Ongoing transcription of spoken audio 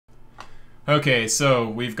Okay, so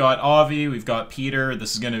we've got Avi, we've got Peter.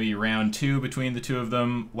 This is going to be round two between the two of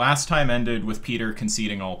them. Last time ended with Peter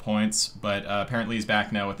conceding all points, but apparently he's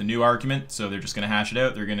back now with a new argument, so they're just going to hash it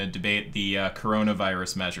out. They're going to debate the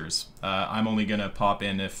coronavirus measures. I'm only going to pop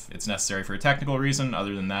in if it's necessary for a technical reason.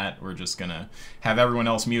 Other than that, we're just going to have everyone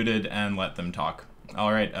else muted and let them talk.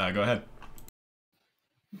 All right, go ahead.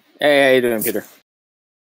 Hey, how you doing, Peter?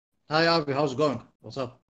 Hi, Avi. How's it going? What's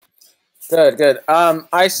up? Good, good.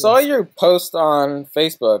 I saw your post on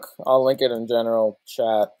Facebook. I'll link it in general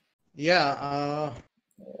chat. Yeah,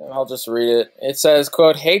 And I'll just read it. It says,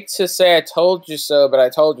 quote, "Hate to say I told you so, but I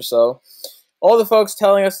told you so. All the folks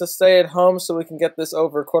telling us to stay at home so we can get this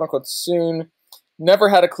over, quote unquote, soon, never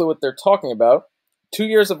had a clue what they're talking about. 2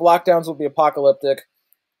 years of lockdowns will be apocalyptic.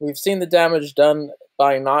 We've seen the damage done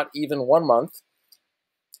by not even 1 month.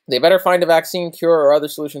 They better find a vaccine, cure, or other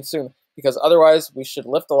solution soon, because otherwise we should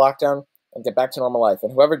lift the lockdown and get back to normal life.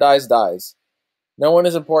 And whoever dies, dies. No one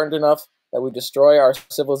is important enough that we destroy our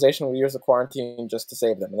civilization with years of quarantine just to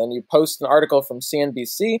save them." And then you post an article from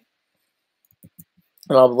CNBC,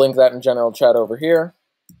 and I'll link that in general chat over here.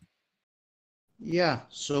 yeah.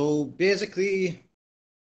 So basically,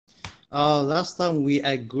 last time we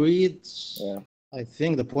agreed. Yeah. I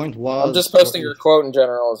think the point was. I'm just posting your quote in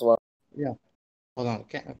general as well. Yeah. Hold on.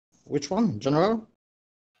 Okay. Which one? General?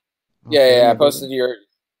 Yeah, I posted your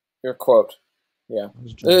quote. Yeah.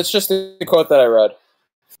 It's just the quote that I read.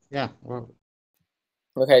 Yeah. Well,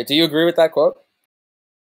 Okay, do you agree with that quote?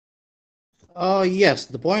 yes.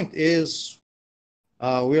 The point is,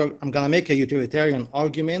 I'm gonna make a utilitarian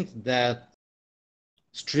argument that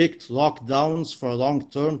strict lockdowns for long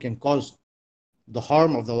term can cause the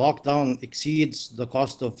harm of the lockdown exceeds the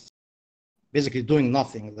cost of basically doing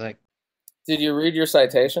nothing. Like, Did you read your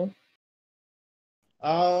citation?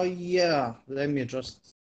 yeah. Let me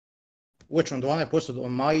just. Which one? The one I posted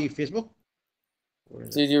on my Facebook?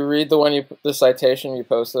 Did you read the citation you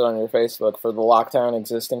posted on your Facebook for the lockdown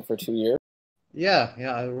existing for 2 years? Yeah,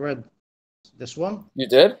 I read this one. You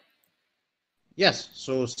did? Yes.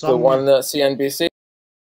 So The one that CNBC?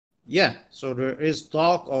 Yeah. So there is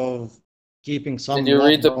talk of keeping some Did you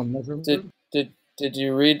read lockdown measures. Did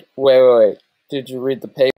you read? Wait. Did you read the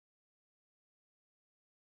paper?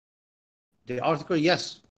 The article?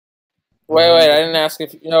 Yes. Wait. I didn't ask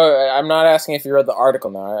if you know. I'm not asking if you read the article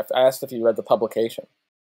now. I asked if you read the publication.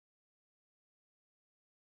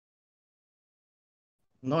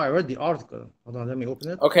 No, I read the article. Hold on, let me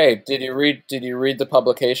open it. Okay. Did you read the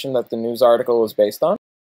publication that the news article was based on?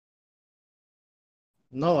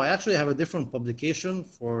 No, I actually have a different publication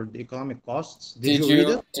for the economic costs. Did you read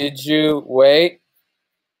it? Did you wait?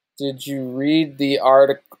 Did you read the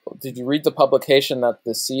article? Did you read the publication that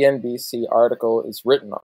the CNBC article is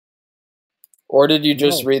written on? Or did you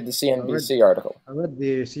just read the CNBC article? I read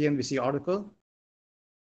the CNBC article.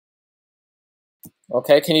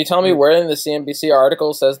 Okay, can you tell me where in the CNBC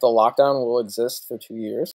article says the lockdown will exist for 2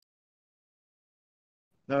 years?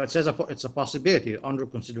 No, it says it's a possibility under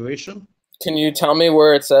consideration. Can you tell me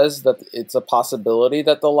where it says that it's a possibility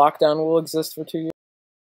that the lockdown will exist for 2 years?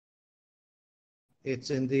 It's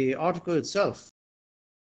in the article itself.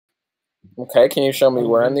 Okay, can you show me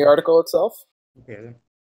where in the article itself? Okay.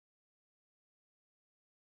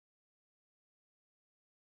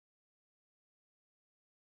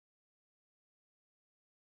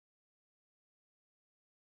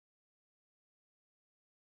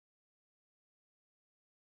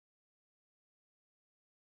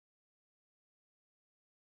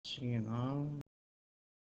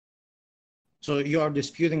 So you are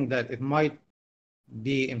disputing that it might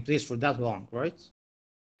be in place for that long, right?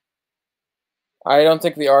 I don't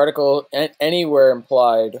think the article anywhere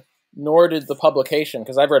implied, nor did the publication,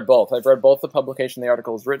 because I've read both. I've read both the publication the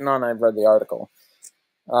article is written on, and I've read the article.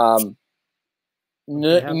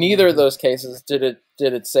 Neither of those cases did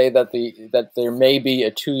it say that there may be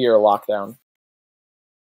a 2-year lockdown.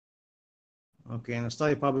 Okay, and a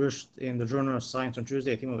study published in the journal of Science on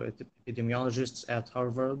Tuesday, a team of epidemiologists at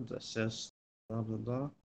Harvard assessed blah blah blah.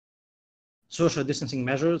 Social distancing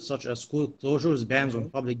measures such as school closures, bans on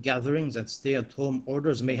public gatherings, and stay-at-home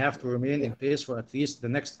orders may have to remain in place for at least the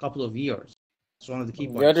next couple of years. That's one of the key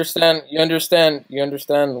points. You understand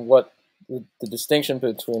what the distinction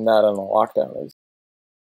between that and a lockdown is.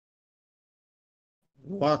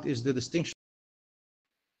 What is the distinction?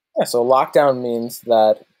 Yeah, so lockdown means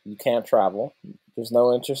that you can't travel. There's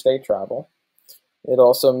no interstate travel. It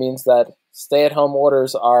also means that stay-at-home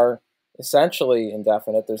orders are essentially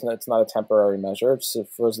indefinite. It's not a temporary measure. It's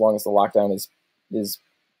for as long as the lockdown is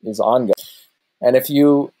ongoing. And if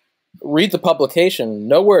you read the publication,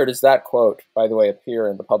 nowhere does that quote, by the way, appear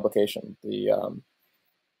in the publication. The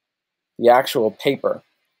the actual paper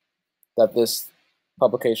that this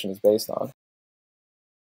publication is based on.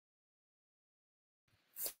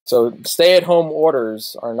 So stay-at-home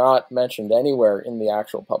orders are not mentioned anywhere in the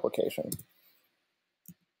actual publication.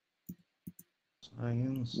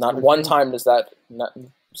 Not one time does that.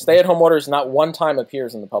 Stay-at-home orders not one time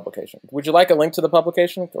appears in the publication. Would you like a link to the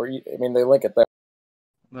publication, or I mean, they link it there.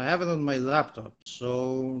 I have it on my laptop,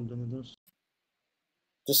 so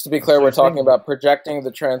just to be clear, we're talking about projecting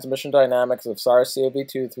the transmission dynamics of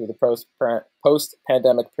SARS-CoV-2 through the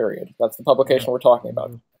post-pandemic period. That's the publication we're talking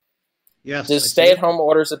about. Yes. Does stay-at-home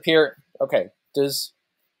orders appear? Okay. Does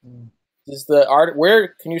the art? Where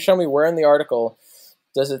can you show me where in the article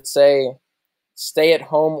does it say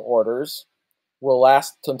stay-at-home orders will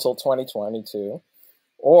last until 2022,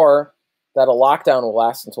 or that a lockdown will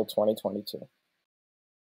last until 2022?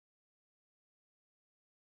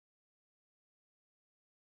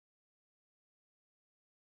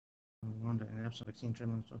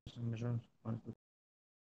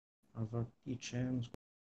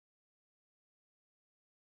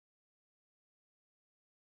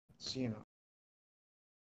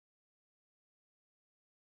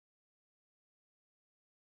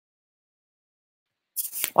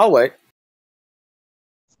 I'll wait.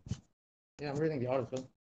 Yeah, I'm reading the article.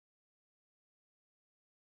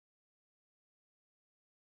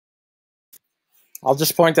 I'll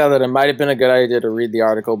just point out that it might have been a good idea to read the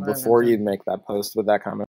article before you make that post with that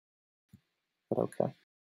comment. But okay.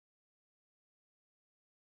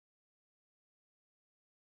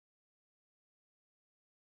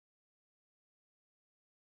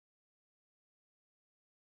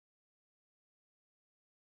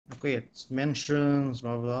 Okay, it mentions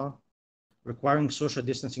blah blah, requiring social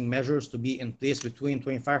distancing measures to be in place between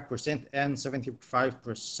 25% and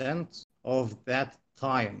 75% of that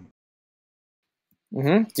time.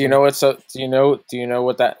 Mm-hmm. Do you know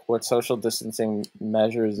what what social distancing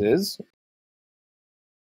measures is?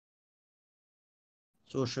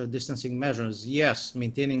 Social distancing measures, yes,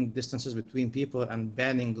 maintaining distances between people and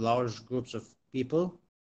banning large groups of people.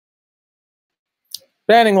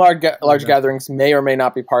 Banning large gatherings may or may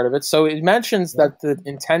not be part of it. So it mentions that the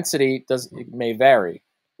intensity may vary.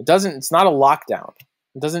 It's not a lockdown.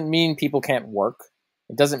 It doesn't mean people can't work.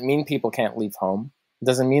 It doesn't mean people can't leave home. It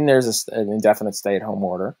doesn't mean there's an indefinite stay-at-home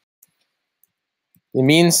order. It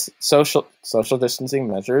means social distancing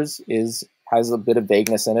measures has a bit of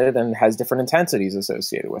vagueness in it and has different intensities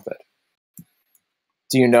associated with it.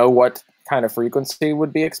 Do you know what kind of frequency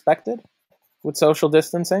would be expected with social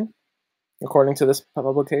distancing, according to this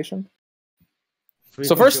publication?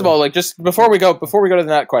 So first of all, like just before we go to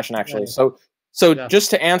that question, actually, so just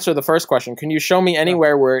to answer the first question, can you show me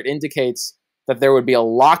anywhere where it indicates that there would be a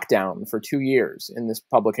lockdown for 2 years in this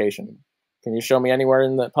publication? Can you show me anywhere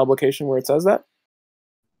in the publication where it says that?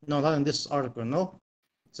 No, not in this article. No.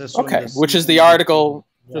 It says okay, which is the article?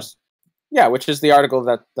 Which is the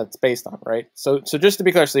article that's based on, right? So just to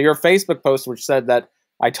be clear, so your Facebook post which said that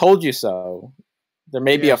I told you so, there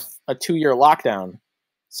may be a 2-year lockdown.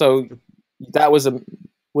 So that was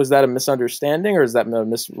that a misunderstanding or is that a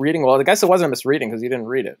misreading? Well, I guess it wasn't a misreading because you didn't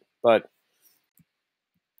read it, but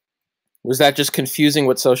was that just confusing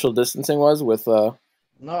what social distancing was with? No,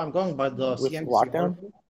 I'm going by the CNBC lockdown.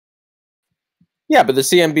 Article. Yeah, but the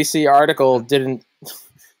CNBC article didn't.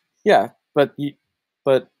 Yeah, but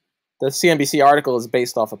the CNBC article is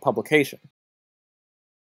based off a publication.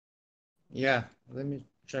 Yeah, let me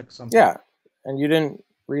check something. Yeah, and you didn't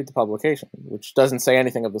read the publication, which doesn't say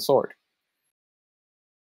anything of the sort.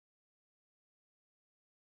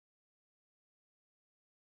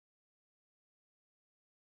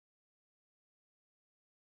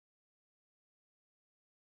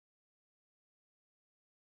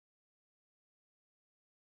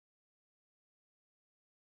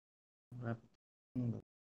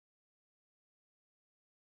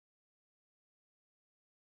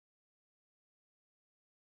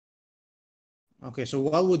 Okay, so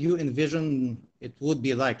what would you envision it would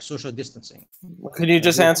be like, social distancing? Could you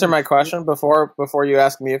just answer my question before you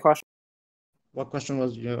ask me a question? What question were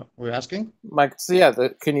you asking? Mike, so yeah,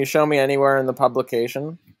 can you show me anywhere in the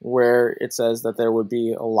publication where it says that there would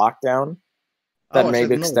be a lockdown that may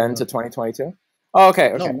extend to 2022? Oh,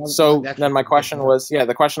 okay. No, so then my question was,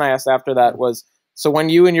 the question I asked after that was, so when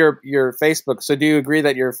you and your Facebook, so do you agree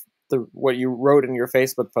that what you wrote in your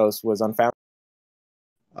Facebook post was unfounded?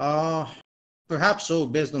 Perhaps so,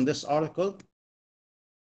 based on this article.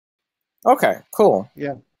 Okay, cool.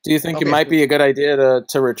 Yeah. Do you think it might be a good idea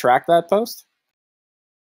to retract that post?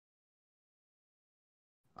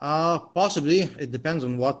 Possibly. It depends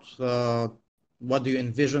on what do you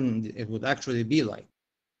envision it would actually be like.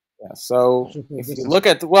 Yeah. So if you look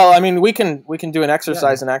at, well, I mean, we can do an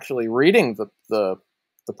exercise in actually reading the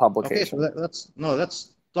publication. Okay, so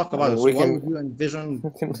let's talk about it. So what would you envision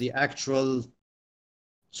the actual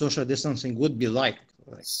social distancing would be like?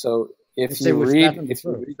 So if you read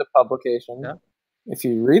the publication, if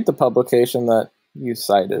you read the publication that you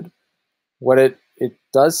cited, what it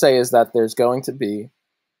does say is that there's going to be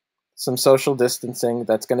some social distancing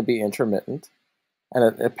that's going to be intermittent,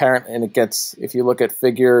 and it gets, if you look at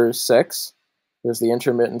figure 6, there's the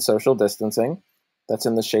intermittent social distancing that's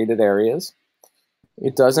in the shaded areas.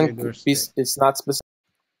 It doesn't be, it's not specific.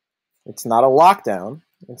 It's not a lockdown.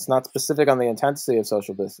 It's not specific on the intensity of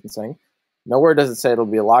social distancing. Nowhere does it say it'll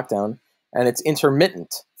be a lockdown, and it's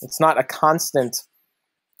intermittent. It's not a constant.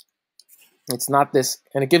 It's not this,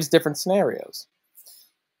 and it gives different scenarios.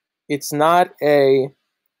 It's not a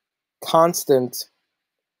constant.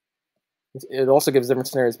 It also gives different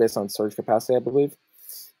scenarios based on surge capacity, I believe,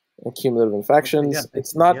 and cumulative infections. Yeah,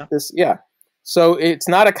 it's not this, So it's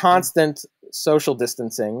not a constant social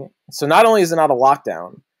distancing. So not only is it not a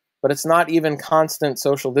lockdown, but it's not even constant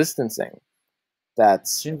social distancing.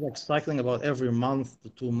 That's seems like cycling about every month to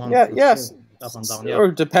 2 months. Yeah, yes, up and down.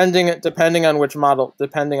 Or depending on which model,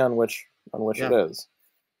 depending on which it is.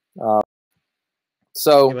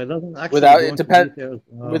 So without it depend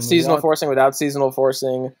with seasonal forcing, without seasonal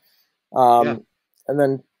forcing, and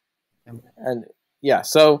then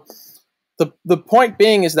so the point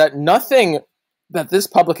being is that nothing that this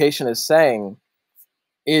publication is saying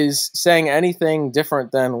anything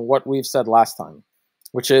different than what we've said last time,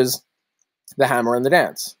 which is the hammer and the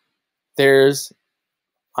dance. There's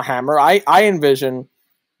a hammer. I envision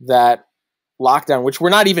that lockdown, which we're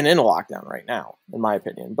not even in a lockdown right now, in my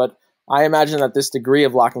opinion, but I imagine that this degree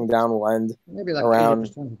of locking down will end maybe like around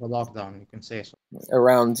 80% of the lockdown, you can say so.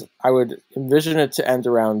 Around, I would envision it to end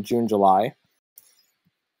around June, July.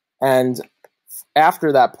 And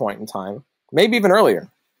after that point in time, maybe even earlier,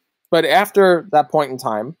 but after that point in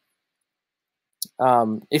time,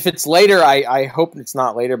 if it's later, I hope it's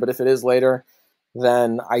not later, but if it is later,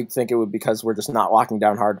 then I think it would, because we're just not locking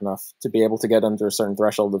down hard enough to be able to get under a certain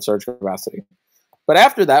threshold of surge capacity. But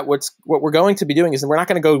after that, what we're going to be doing is we're not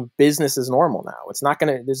going to go business as normal now.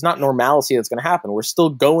 There's not normalcy that's going to happen. We're still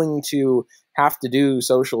going to have to do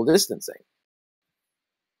social distancing.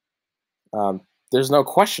 There's no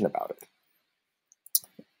question about it.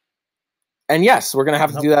 And yes, we're going to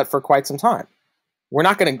have to do that for quite some time. We're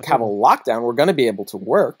not going to have a lockdown. We're going to be able to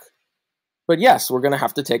work. But yes, we're going to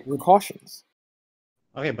have to take precautions.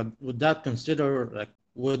 Okay, but would that consider, like,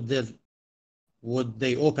 would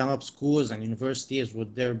they open up schools and universities?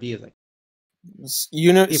 Would there be like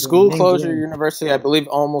school closure, university? I believe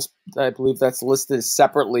that's listed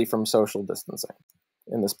separately from social distancing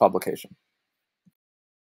in this publication.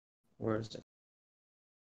 Where is it?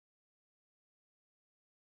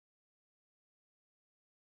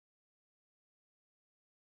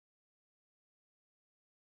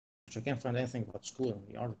 I can't find anything about school in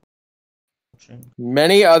the article.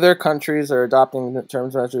 Many other countries are adopting the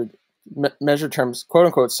terms measured terms, quote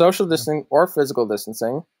unquote, social distancing or physical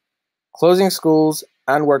distancing, closing schools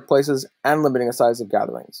and workplaces, and limiting the size of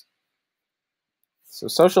gatherings. So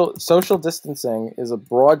social distancing is a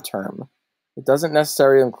broad term. It doesn't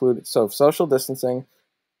necessarily include, so social distancing,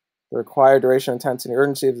 the required duration, intensity, and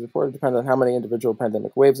urgency of the report depends on how many individual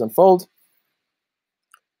pandemic waves unfold.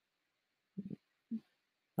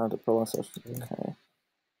 Not to prolong social, okay.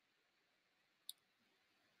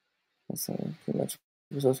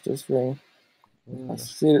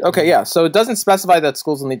 Okay, yeah. So it doesn't specify that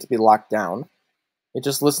schools will need to be locked down. It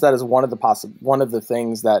just lists that as one of the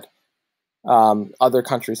things that other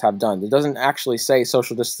countries have done. It doesn't actually say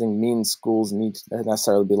social distancing means schools need to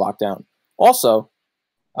necessarily be locked down. Also,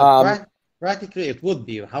 practically it would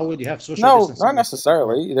be. How would you have social distancing? No, not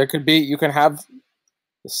necessarily. There could be. You can have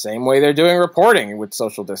the same way they're doing reporting with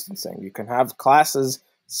social distancing. You can have classes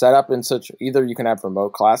set up in such, either you can have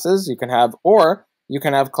remote classes, you can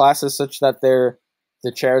have classes such that the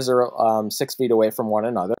chairs are 6 feet away from one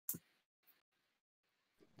another.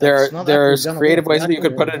 There's creative ways that you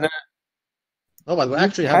could put it in. No, but we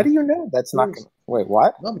actually how do you know that's not going to... Wait,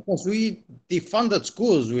 what? No, because we defunded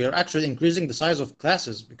schools. We are actually increasing the size of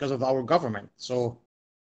classes because of our government. So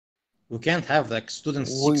we can't have like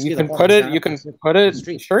students. Well, you can put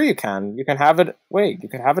it. Sure, you can. You can have it. Wait, you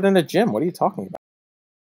can have it in a gym. What are you talking about?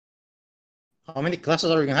 How many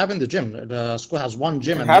classes are you going to have in the gym? The school has one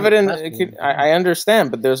gym. You can have it in. I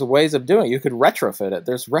understand, but there's ways of doing it. You could retrofit it.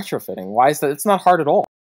 There's retrofitting. Why is that? It's not hard at all.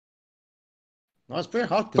 No, it's pretty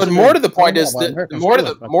hard. But more to the point is more to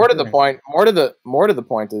the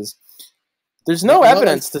point is there's no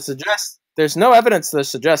evidence to suggest there's no evidence to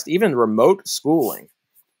suggest even remote schooling,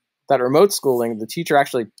 the teacher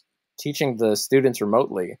actually teaching the students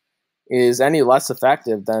remotely, is any less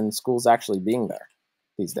effective than schools actually being there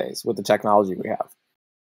these days with the technology we have.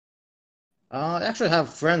 I actually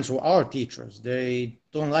have friends who are teachers. They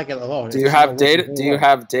don't like it at all. Do you have data? Do you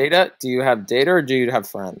have data? Do you have data, or do you have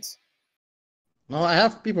friends? No, I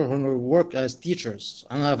have people who work as teachers.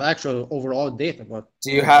 I don't have actual overall data, but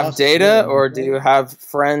do you have data, or do you have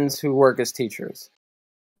friends who work as teachers?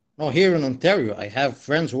 No, here in Ontario, I have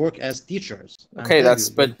friends who work as teachers. Okay,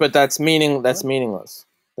 but that's meaningless.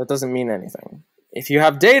 That doesn't mean anything. If you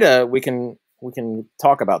have data, we can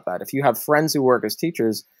talk about that. If you have friends who work as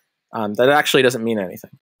teachers, that actually doesn't mean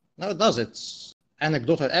anything. No, it does. It's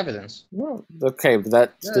anecdotal evidence. No, okay,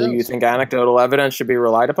 but do you think anecdotal evidence should be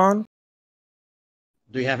relied upon?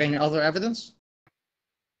 Do you have any other evidence?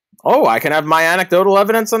 Oh, I can have my anecdotal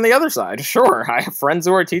evidence on the other side. Sure, I have friends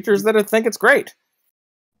who are teachers that think it's great.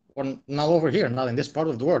 Well, not over here, not in this part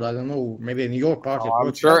of the world. I don't know. Maybe in your part.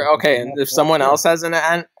 I'm sure. Okay, and if someone else has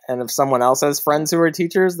if someone else has friends who are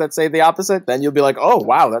teachers that say the opposite, then you'll be like, oh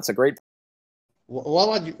wow, that's a great.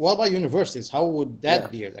 What about universities? How would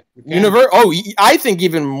that be? Like, I think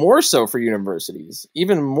even more so for universities.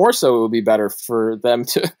 Even more so, it would be better for them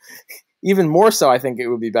to. Even more so, I think it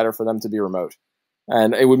would be better for them to be remote,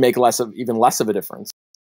 and it would make even less of a difference.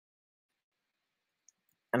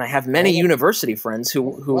 And I have many university friends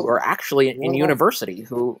who are actually in university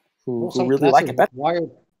who really like it better. Require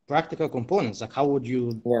practical components. Like how would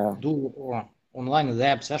you do online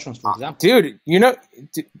lab sessions, for example? Dude,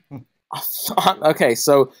 okay,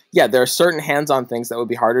 so yeah, there are certain hands-on things that would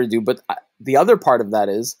be harder to do, but the other part of that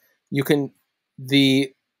is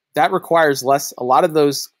that requires less. A lot of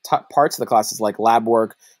those parts of the classes, like lab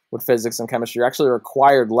work with physics and chemistry, actually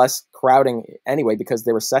required less crowding anyway, because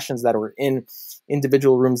there were sessions that were in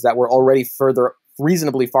individual rooms that were already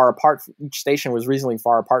reasonably far apart. Each station was reasonably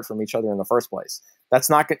far apart from each other in the first place. That's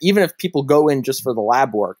not good. Even if people go in just for the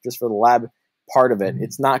lab work, just for the lab part of it,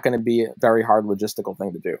 it's not going to be a very hard logistical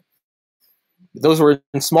thing to do. Those were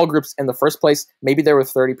in small groups in the first place. Maybe there were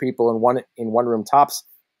 30 people in one room tops.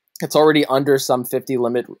 It's already under some 50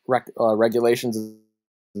 limit regulations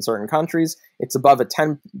in certain countries. It's above a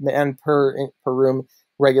 10-man per room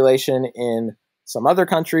regulation in some other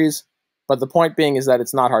countries. But the point being is that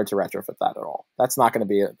it's not hard to retrofit that at all. That's not going to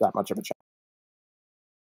be that much of a challenge.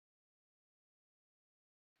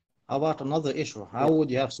 How about another issue? How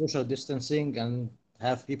would you have social distancing and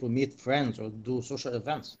have people meet friends or do social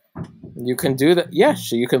events? You can do that.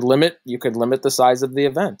 Yes, you could limit the size of the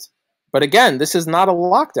event. But again, this is not a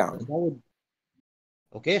lockdown.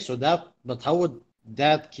 But how would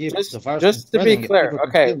that keep the virus? Just to be clear,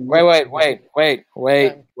 okay. Wait.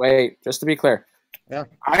 Just to be clear, yeah.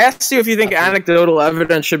 I asked you if you think anecdotal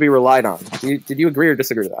evidence should be relied on. Did you agree or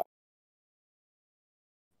disagree with that?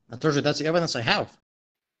 I told you that's the evidence I have.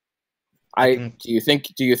 Do you think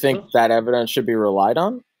that evidence should be relied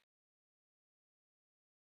on?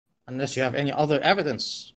 Unless you have any other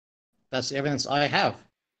evidence, that's the evidence I have.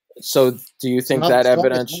 So, do you think that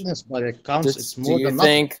evidence? But it counts. It's more than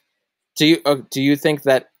nothing. Do you think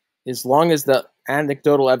that as long as the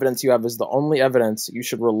anecdotal evidence you have is the only evidence, you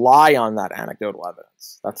should rely on that anecdotal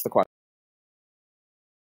evidence? That's the question.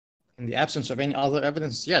 In the absence of any other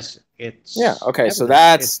evidence, yes, it's okay. Evidence. So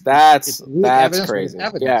that's crazy.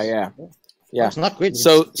 Yeah. Well, it's not great.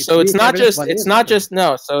 So it's not just I get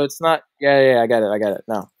it.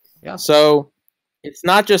 No. Yeah. So it's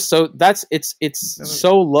not just it's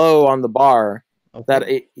so low on the bar that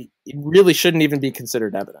it really shouldn't even be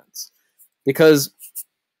considered evidence, because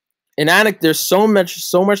there's so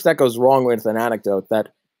much that goes wrong with an anecdote that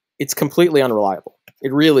it's completely unreliable.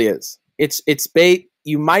 It really is. It's bait.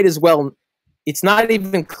 You might as well. It's not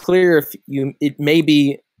even clear if it may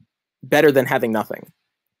be better than having nothing.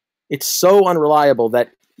 It's so unreliable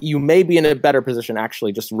that you may be in a better position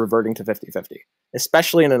actually just reverting to 50-50,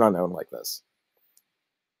 especially in an unknown like this.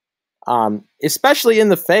 Especially in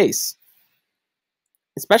the face.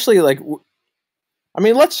 Especially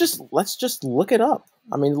let's just look it up.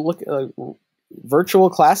 I mean, look virtual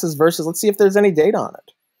classes versus, let's see if there's any data on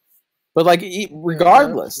it. But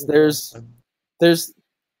regardless,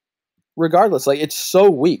 regardless, it's so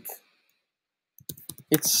weak.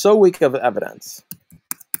 It's so weak of evidence.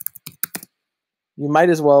 You might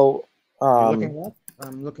as well.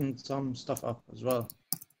 I'm looking some stuff up as well.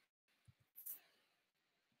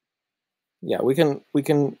 Yeah, we can.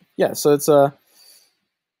 Yeah, so it's let's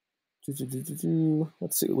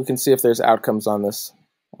see. We can see if there's outcomes on this.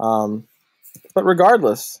 But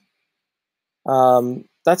regardless, none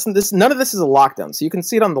of this is a lockdown, so you can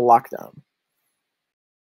see it on the lockdown.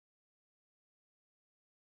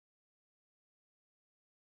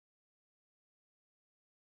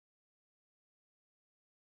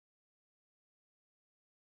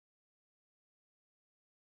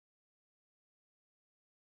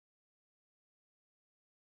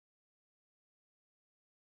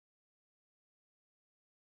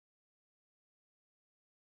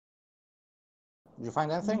 Did you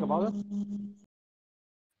find anything about it?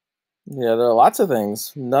 Yeah, there are lots of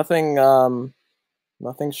things. Nothing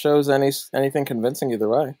shows anything convincing either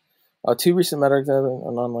way. Two recent meta-exams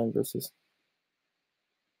on online versus.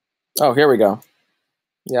 Oh, here we go.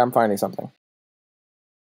 Yeah, I'm finding something.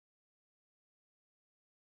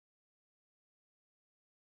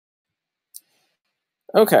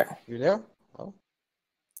 Okay. You there? Oh.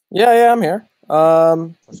 Yeah, I'm here.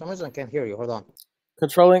 For some reason, I can't hear you. Hold on.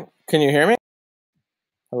 Controlling. Can you hear me?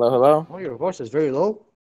 Hello? Oh, your voice is very low.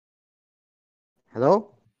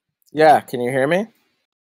 Hello? Yeah, can you hear me?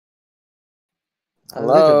 A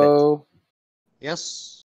little Hello? bit.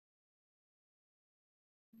 Yes.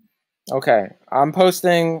 Okay. I'm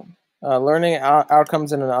posting learning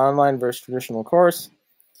outcomes in an online versus traditional course.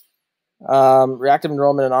 Reactive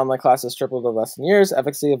enrollment in online classes tripled over less than years.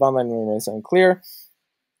 Efficacy of online learning remains unclear.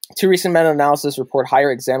 Two recent meta-analysis report higher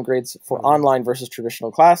exam grades for online versus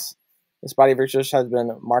traditional class. This body of research has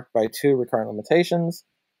been marked by two recurrent limitations.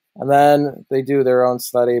 And then they do their own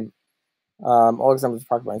study. All exams are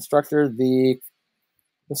marked by instructor. The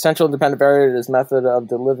essential independent variable is method of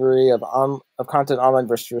delivery of content online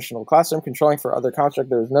versus traditional classroom. Controlling for other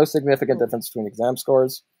construct, there is no significant difference between exam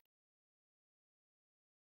scores.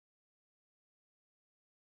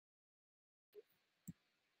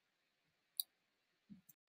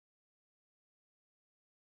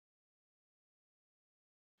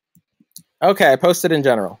 Okay, I posted in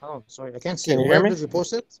general. Oh, sorry. I can't see Can it. you hear Where me? did you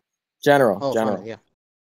post it? General. Oh, General. finally, yeah.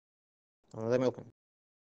 Let me open.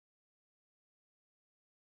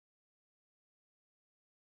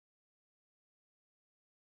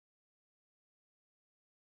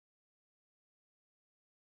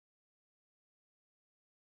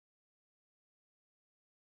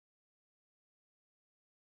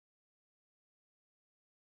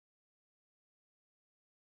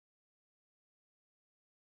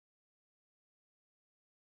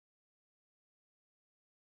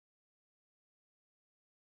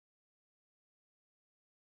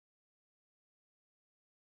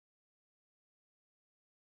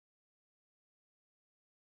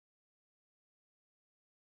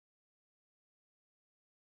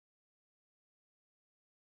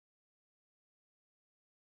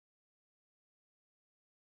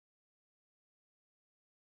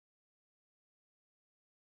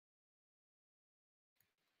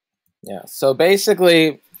 Yeah. So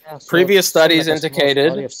basically, Yeah, so previous it seemed studies like a small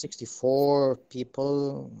indicated. study of 64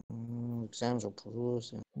 people. Exams are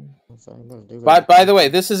produced. By the way,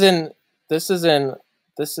 this is in What was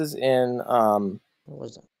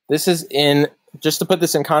that? this is in, just to put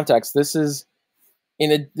this in context, this is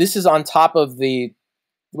on top of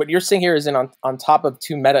what you're seeing here is on top of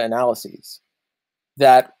two meta-analyses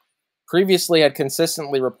that previously had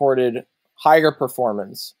consistently reported higher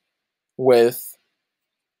performance with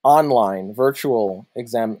online virtual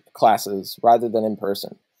exam classes rather than in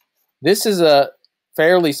person. This is a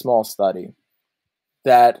fairly small study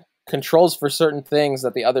that controls for certain things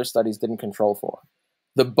that the other studies didn't control for.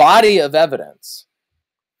 The body of evidence,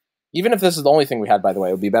 even if this is the only thing we had, by the way,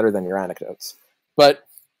 it would be better than your anecdotes. But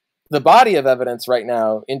the body of evidence right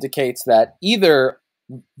now indicates that either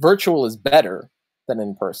virtual is better than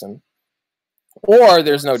in person, or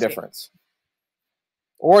there's no difference,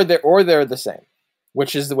 or they're the same,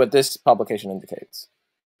 which is what this publication indicates.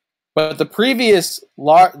 But the previous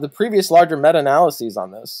larger meta-analyses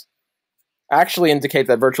on this actually indicate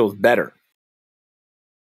that virtual is better.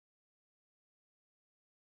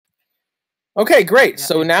 Okay, great. Yeah,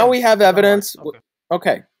 so now we have evidence.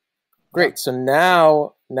 Okay, great. Yeah. So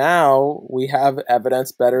now we have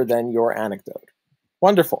evidence better than your anecdote.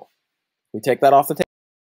 Wonderful. We take that off the table.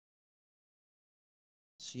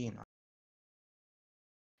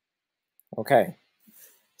 Okay.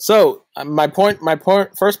 So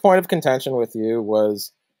first point of contention with you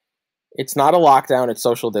was it's not a lockdown, it's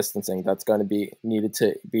social distancing that's going to be needed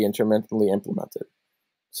to be intermittently implemented.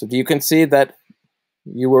 So do you concede that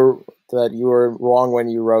you were wrong when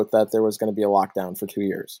you wrote that there was going to be a lockdown for 2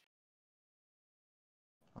 years?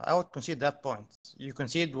 I would concede that point. You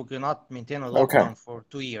concede we cannot maintain a lockdown for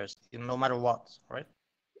 2 years, no matter what, right?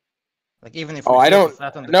 Like even if I don't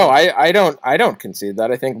concede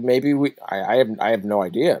that. I think maybe I have no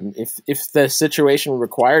idea. If the situation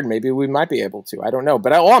required, maybe we might be able to. I don't know.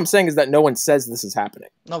 But all I'm saying is that no one says this is happening.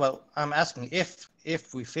 No, well, I'm asking if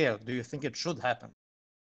we fail, do you think it should happen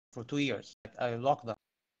for 2 years? Like a lockdown.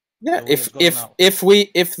 Yeah, if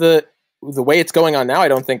the way it's going on now, I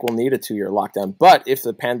don't think we'll need a 2-year lockdown. But if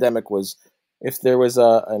there was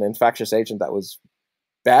an infectious agent that was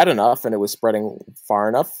bad enough and it was spreading far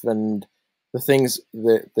enough and the things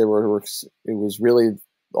that it was really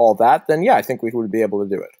all that, then yeah, I think we would be able to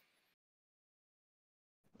do it.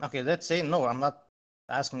 Okay, let's say no. I'm not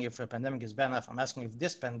asking if a pandemic is bad enough. I'm asking if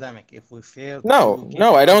this pandemic, if we fail No, to keep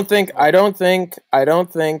no, it I under don't think control.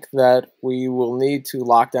 that we will need to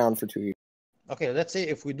lock down for 2 years. Okay, let's say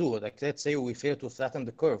if we do, like let's say we fail to flatten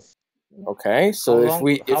the curve. Okay, so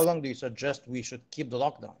How long do you suggest we should keep the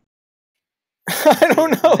lockdown? I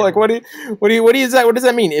don't know. Like, what does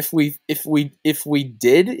that mean? If we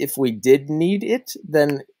did need it,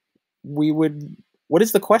 then we would. What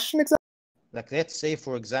is the question exactly? Like, let's say,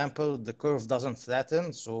 for example, the curve doesn't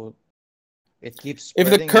flatten, so it keeps If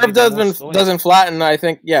the spreading curve maybe more slowly. doesn't flatten, I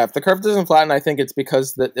think if the curve doesn't flatten, I think it's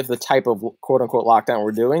because if the type of quote unquote lockdown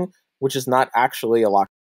we're doing, which is not actually a lockdown.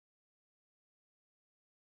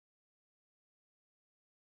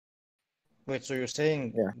 Wait, so you're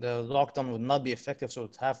saying the lockdown would not be effective, so it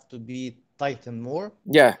would have to be tightened more?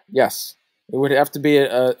 Yeah, yes. It would have to be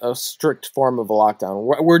a strict form of a lockdown.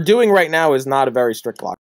 What we're doing right now is not a very strict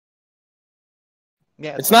lockdown.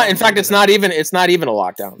 Yeah, it's not. In fact, it's not even a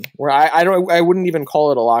lockdown. Where I wouldn't even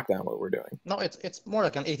call it a lockdown. What we're doing. No, it's more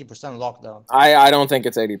like an 80% lockdown. I don't think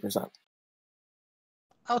it's 80%.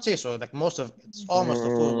 I would say so. Like it's almost a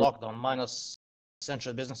full lockdown minus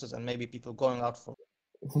essential businesses and maybe people going out for.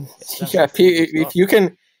 Yeah,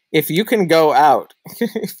 if you can go out,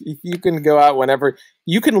 if you can go out whenever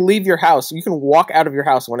you can leave your house, you can walk out of your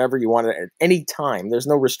house whenever you want at any time. There's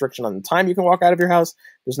no restriction on the time you can walk out of your house.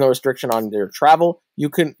 There's no restriction on your travel.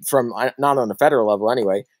 You can not on a federal level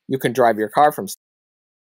anyway. You can drive your car from. You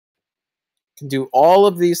can do all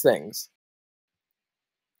of these things.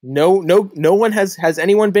 No one has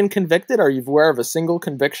anyone been convicted? Are you aware of a single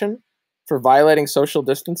conviction for violating social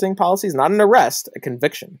distancing policies? Not an arrest, a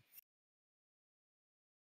conviction.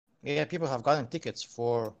 Yeah, people have gotten tickets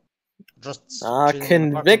for just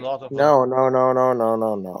convict. No.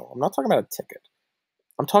 I'm not talking about a ticket.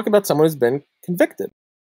 I'm talking about someone who's been convicted.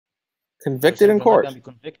 Convicted in court.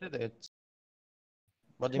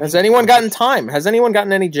 Has anyone gotten time? Has anyone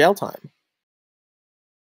gotten any jail time?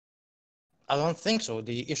 I don't think so.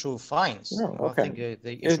 The issue fines. No, okay.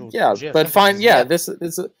 The issue but fine. Yeah, this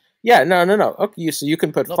is. Yeah, no. Okay, so you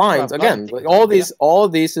can put fines again. All of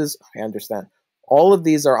these is. I understand. All of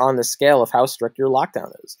these are on the scale of how strict your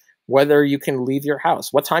lockdown is. Whether you can leave your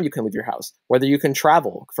house, what time you can leave your house, whether you can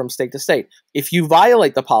travel from state to state. If you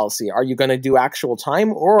violate the policy, are you going to do actual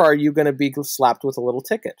time or are you going to be slapped with a little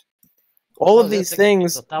ticket? All of these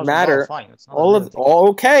things matter. Regardless.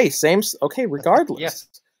 Yes.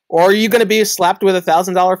 Or are you going to be slapped with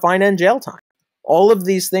 $1,000 fine and jail time? All of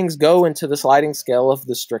these things go into the sliding scale of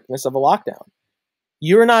the strictness of a lockdown.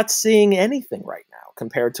 You're not seeing anything right now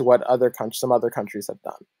compared to what some other countries have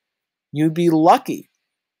done. You'd be lucky.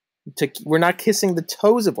 We're not kissing the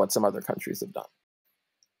toes of what some other countries have done.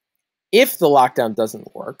 If the lockdown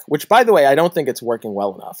doesn't work, which, by the way, I don't think it's working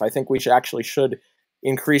well enough. I think we should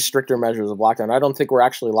increase stricter measures of lockdown. I don't think we're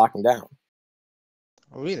actually locking down.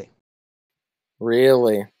 Really?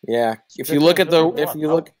 Really? Yeah.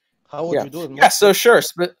 How would you do it? Yeah. So sure.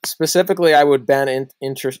 Specifically, I would ban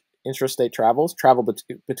intrastate travel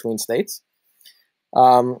between states.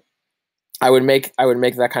 I would make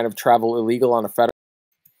that kind of travel illegal on a federal.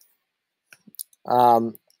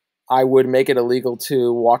 I would make it illegal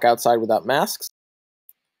to walk outside without masks,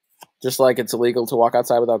 just like it's illegal to walk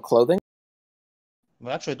outside without clothing. We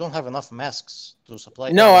actually don't have enough masks to supply.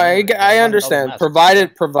 No, I understand.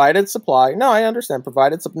 Provided supply. No, I understand.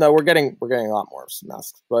 No, we're getting a lot more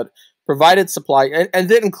masks, but provided supply, and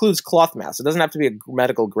that includes cloth masks. It doesn't have to be a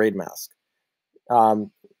medical grade mask.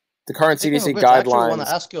 The current CDC guidelines. I actually want to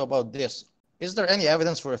ask you about this. Is there any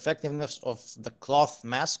evidence for effectiveness of the cloth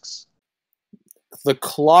masks? The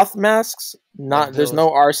cloth masks, there's no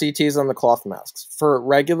RCTs on the cloth masks. For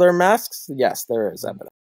regular masks, yes, there is evidence.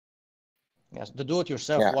 Yes, the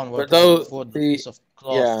do-it-yourself one where the piece of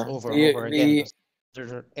cloth over and over again. Is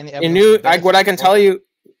there any evidence? What I can tell you,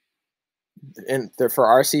 for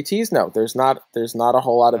RCTs, no, there's not a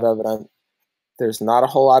whole lot of evidence. There's not a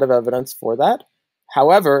whole lot of evidence for that.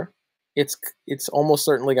 However, it's almost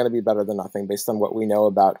certainly going to be better than nothing based on what we know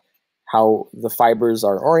about how the fibers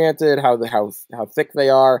are oriented, how thick they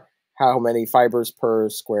are, how many fibers per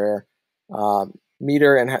square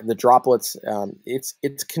meter, and the droplets.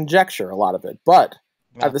 It's conjecture, a lot of it, but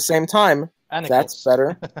at the same time, that's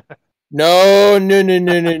better. No.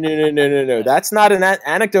 That's not an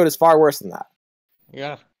anecdote. Is far worse than that.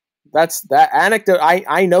 Yeah. That's that anecdote.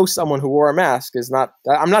 I know someone who wore a mask is not.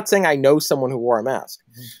 I'm not saying I know someone who wore a mask.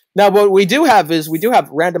 Mm-hmm. Now, what we do have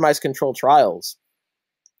randomized controlled trials.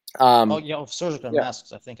 Of surgical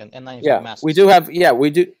masks, I think, and N95 masks. We do have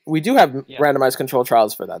randomized controlled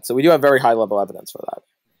trials for that. So we do have very high level evidence for that.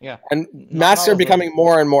 Yeah. And masks are becoming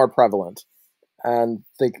more and more prevalent. and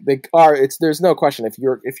they are. There's no question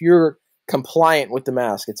if you're compliant with the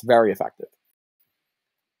mask, it's very effective.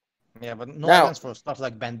 Yeah, but no evidence for stuff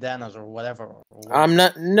like bandanas or whatever. I'm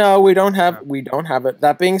not. No, we don't have it.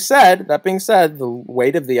 That being said, the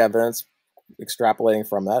weight of the evidence, extrapolating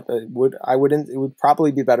from that, it would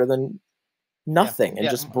probably be better than nothing and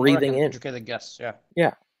just breathing in. Educated guess. Yeah.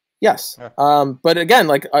 Yeah. Yes. Yeah. But again,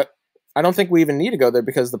 like I don't think we even need to go there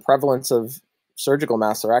because the prevalence of surgical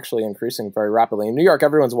masks are actually increasing very rapidly. In New York,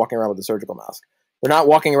 everyone's walking around with a surgical mask. They're not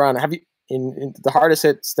walking around. In the hardest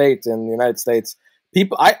hit state in the United States?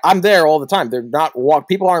 People, I'm there all the time. They're not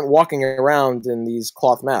people aren't walking around in these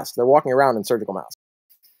cloth masks. They're walking around in surgical masks.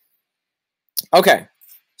 Okay.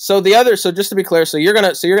 So just to be clear, so you're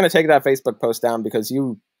gonna take that Facebook post down because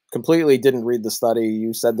you completely didn't read the study.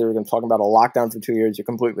 You said they were going to talk about a lockdown for 2 years. You're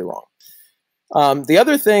completely wrong. The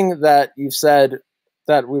other thing that you've said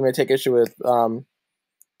that we may take issue with,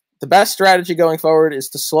 the best strategy going forward is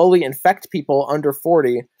to slowly infect people under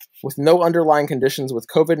 40 with no underlying conditions with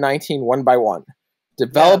COVID-19 one by one.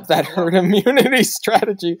 Develop that herd immunity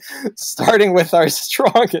strategy, starting with our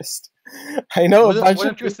strongest. I know a bunch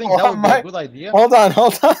of people that would be a good idea? Hold on.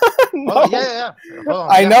 No. Yeah.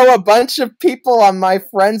 I know a bunch of people on my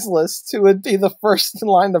friends list who would be the first in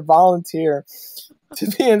line to volunteer to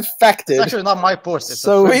be infected. It's actually not my post.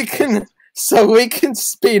 So we can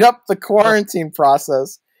speed up the quarantine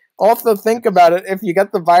process. Also, think about it. If you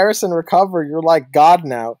get the virus and recover, you're like God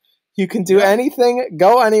now. You can do anything,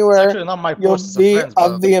 go anywhere. It's actually not my You'll post. be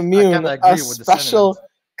of the immune, a special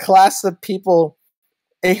class of people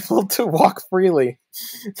able to walk freely.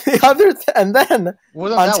 The other, and then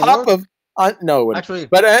on top of, no, actually,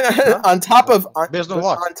 but on top of, on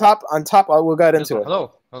top, we'll get into it.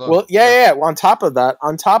 Hello. Well, yeah. On top of that,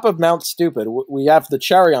 on top of Mount Stupid, we have the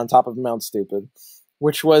cherry on top of Mount Stupid,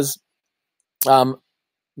 which was,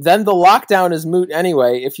 then the lockdown is moot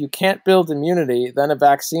anyway. If you can't build immunity, then a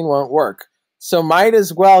vaccine won't work. So might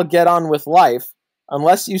as well get on with life,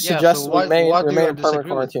 unless you suggest we remain in permanent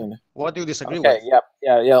quarantine. What do you disagree with?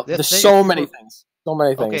 Yeah. There's so many things.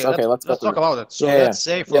 Okay, let's talk about it. So let's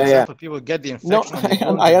say, for example, people get the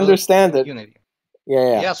infection. No, I understand it.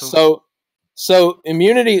 Yeah. So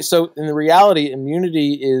immunity. So in the reality,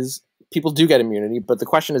 immunity is people do get immunity, but the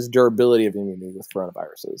question is durability of immunity with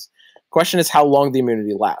coronaviruses. Question is how long the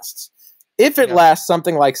immunity lasts. If it lasts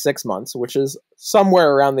something like 6 months, which is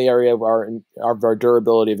somewhere around the area of our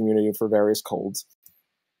durability of immunity for various colds,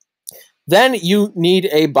 then you need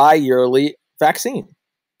a bi-yearly vaccine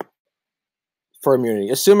for immunity,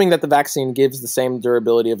 assuming that the vaccine gives the same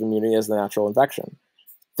durability of immunity as the natural infection.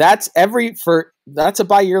 That's a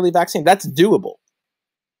bi-yearly vaccine. That's doable.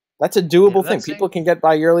 That's a doable thing. People can get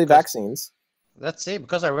bi-yearly vaccines. Let's say,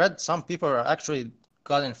 because I read some people are actually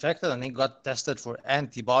got infected and they got tested for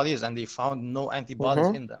antibodies and they found no antibodies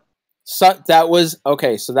in them. So that was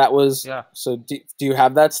okay. So that was So do you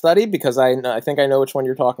have that study? Because I think I know which one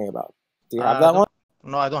you're talking about. Do you have that one?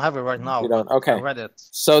 No, I don't have it right now. You don't. Okay. I read it.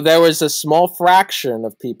 So there was a small fraction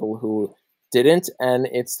of people who didn't, and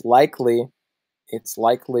it's likely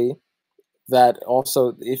that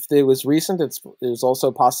also if it was recent, it was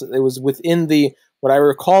also possible. It was within what I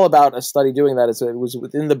recall about a study doing that is it was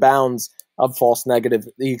within the bounds of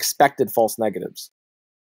the expected false negatives.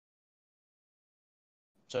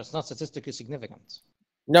 So it's not statistically significant.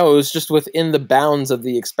 No, it was just within the bounds of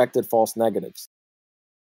the expected false negatives.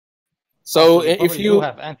 So if you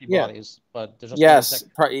have antibodies, but there's just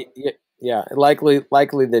likely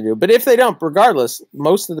they do. But if they don't, regardless,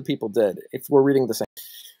 most of the people did. If we're reading the same.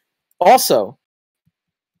 Also,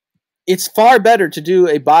 it's far better to do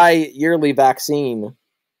a bi-yearly vaccine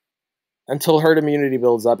until herd immunity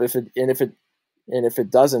builds up. If it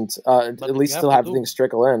doesn't, at least still have things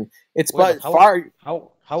trickle in.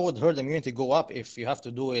 How would herd immunity go up if you have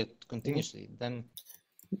to do it continuously? Then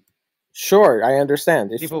sure, I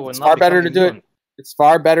understand. It's far better to do it. It's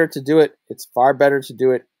far better to do it. It's far better to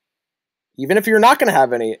do it, even if you're not going to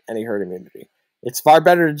have any herd immunity. It's far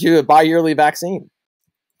better to do a bi-yearly vaccine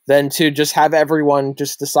than to just have everyone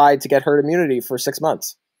just decide to get herd immunity for 6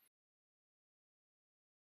 months.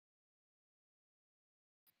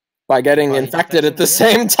 By getting infected at the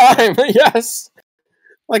same time. Yes.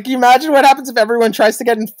 Like, you imagine what happens if everyone tries to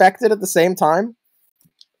get infected at the same time?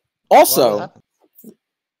 Also,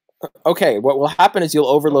 okay, what will happen is you'll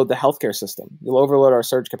overload the healthcare system. You'll overload our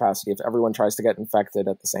surge capacity if everyone tries to get infected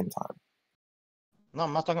at the same time. No,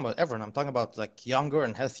 I'm not talking about everyone. I'm talking about like younger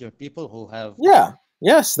and healthier people who have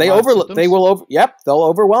Yes, they'll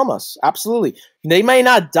overwhelm us. Absolutely. They may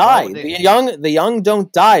not die. The young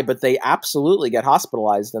don't die, but they absolutely get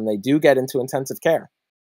hospitalized and they do get into intensive care.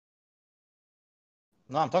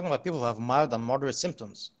 No, I'm talking about people who have mild and moderate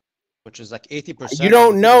symptoms, which is like 80%. You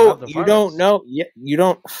don't know. You don't know. You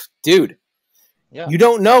don't, dude. Yeah. You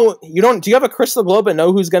don't know. You don't. Do you have a crystal globe and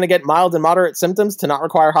know who's going to get mild and moderate symptoms to not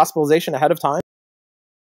require hospitalization ahead of time?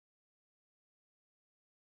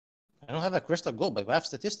 I don't have a crystal globe, but we have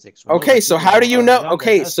statistics. Okay, so how do you know?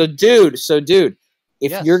 Okay, so dude,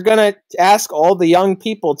 if you're gonna ask all the young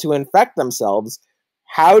people to infect themselves,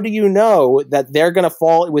 how do you know that they're gonna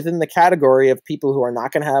fall within the category of people who are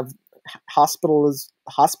not gonna have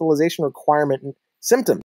hospitalization requirement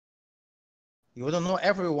symptoms? You wouldn't know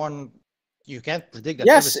everyone. You can't predict that.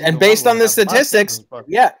 Yes, and based on the statistics,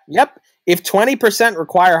 if 20%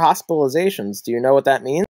 require hospitalizations, do you know what that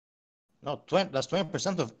means? No, that's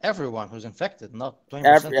 20% of everyone who's infected, not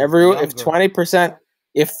 20%. If 20%,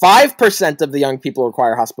 if 5% of the young people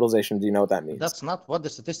require hospitalization, do you know what that means? That's not what the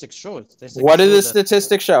statistics show. What do the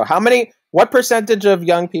statistics show? What percentage of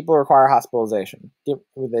young people require hospitalization? Give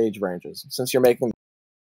me the age ranges, since you're making.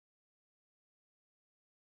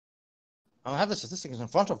 I don't have the statistics in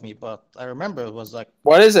front of me, but I remember it was like.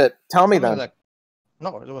 What is it? Tell me then.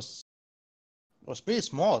 No, it was pretty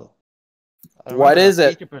small. What is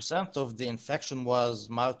it? 80% of the infection was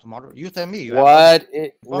mild to moderate. You tell me.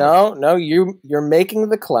 No, you're making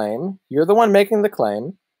the claim. You're the one making the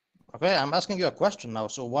claim. Okay, I'm asking you a question now.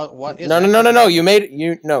 So what is? No. You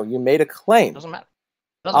made a claim. Doesn't matter.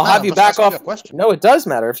 I'll have you back off. No, it does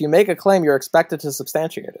matter. If you make a claim, you're expected to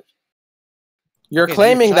substantiate it. You're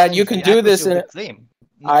claiming that you can do this in a claim.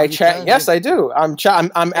 Yes, I do. I'm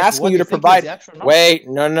asking you to provide. Wait,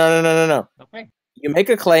 no. Okay. You make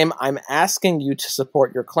a claim. I'm asking you to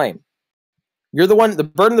support your claim. You're the one. The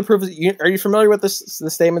burden of the proof is. Are you familiar with the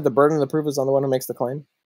statement? The burden of the proof is on the one who makes the claim.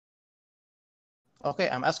 Okay,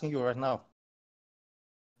 I'm asking you right now.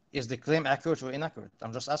 Is the claim accurate or inaccurate?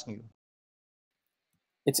 I'm just asking you.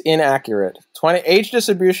 It's inaccurate. Age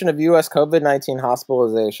distribution of U.S. COVID-19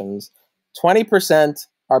 hospitalizations. 20%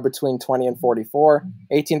 are between 20 and 44.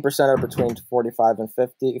 18% are between 45 and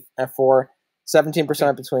 54. 17%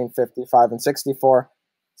 are between 55 and 64.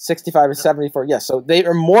 65 and 74. Yes, so they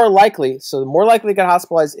are more likely. So the more likely to get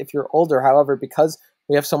hospitalized if you're older. However, because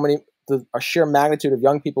we have so many, the sheer magnitude of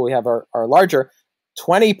young people we have are larger.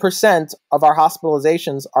 20% of our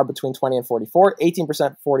hospitalizations are between 20 and 44.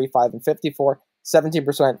 18% 45 and 54.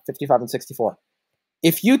 17% 55 and 64.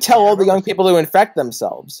 If you tell all the young people to infect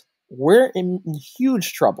themselves, we're in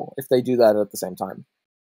huge trouble if they do that at the same time.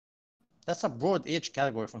 That's a broad age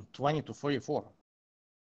category from 20 to 44.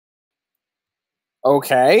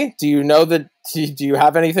 Okay. Do you know that? Do you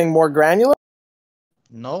have anything more granular?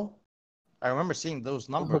 No. I remember seeing those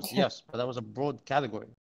numbers, yes, but that was a broad category.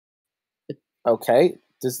 Okay.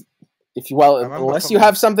 Unless you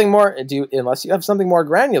have something more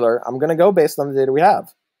granular, I'm going to go based on the data we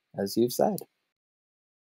have, as you've said.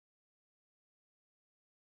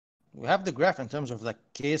 We have the graph in terms of like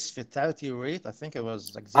case fatality rate. I think it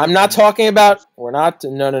was like. I'm not talking about. We're not.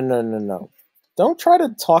 No. Don't try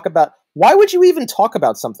to talk about. Why would you even talk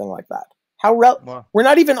about something like that? We're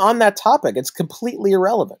not even on that topic. It's completely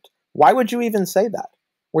irrelevant. Why would you even say that?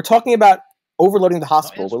 We're talking about overloading the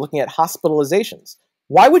hospital. We're looking at hospitalizations.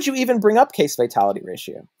 Why would you even bring up case fatality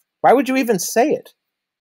ratio? Why would you even say it?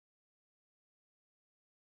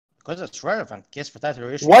 Because it's relevant. Case fatality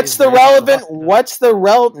ratio. What's the relevant?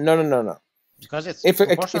 No. Because it's if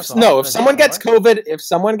someone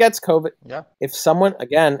gets COVID, yeah. If someone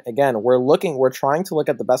again, we're trying to look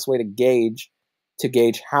at the best way to gauge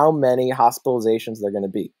how many hospitalizations they're going to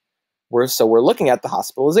be. We're looking at the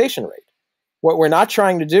hospitalization rate. What we're not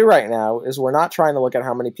trying to do right now is we're not trying to look at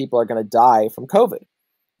how many people are going to die from COVID.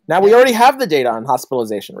 Now we already have the data on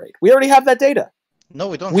hospitalization rate. We already have that data. No,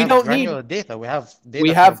 we don't have granular data. We have data.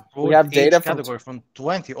 We have data category from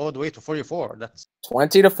 20 all the way to 44. That's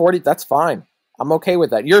 20 to 40. That's fine. I'm okay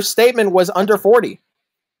with that. Your statement was under 40.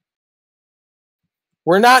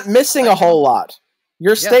 We're not missing a whole lot.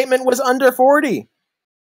 Your statement was under 40.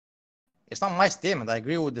 It's not my statement. I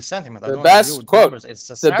agree with the sentiment. I'll quote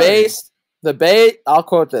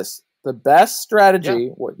this. The best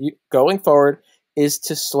strategy going forward is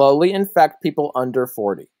to slowly infect people under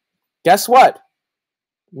 40. Guess what?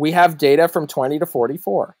 We have data from 20 to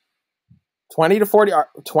 44. 20 to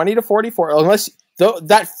 44, unless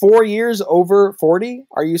that 4 years over 40,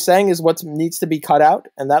 are you saying is what needs to be cut out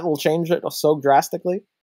and that will change it so drastically?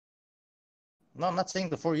 No, I'm not saying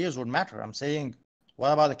the 4 years would matter. I'm saying,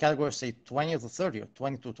 what about the category, say 20 to 30 or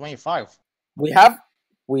 20 to 25?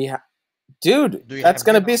 Dude, that's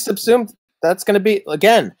going to be subsumed. That's going to be,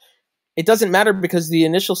 again, it doesn't matter because the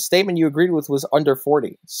initial statement you agreed with was under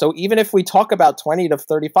 40. So even if we talk about 20 to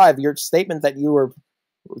 35, your statement that you were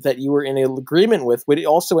that you were in agreement with would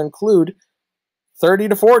also include 30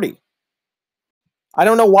 to 40. I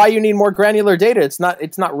don't know why you need more granular data. It's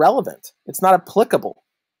not relevant. It's not applicable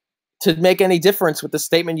to make any difference with the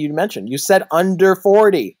statement you mentioned. You said under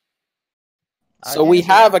 40. So we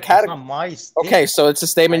have a category. Okay, so it's a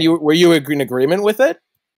statement. Were you in agreement with it?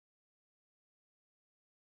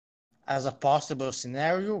 As a possible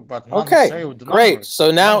scenario, but not necessarily with the great. Numbers.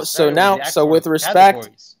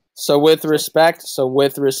 So with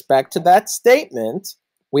respect to that statement,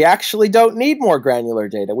 we actually don't need more granular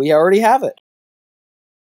data. We already have it.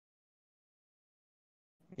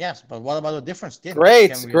 Yes, but what about the difference?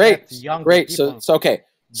 Great. So okay.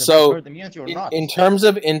 So in terms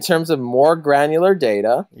of more granular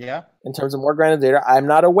data, I'm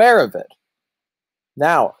not aware of it.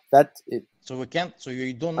 Now so we can't. So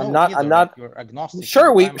you don't know. I'm not. You're agnostic.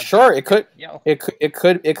 Sure, it could. Yeah, okay. It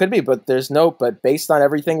could be, but there's no. But based on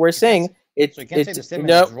everything we're seeing, wait. No,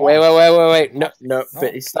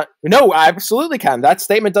 it's not. No, I absolutely can. That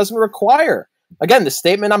statement doesn't require. Again, the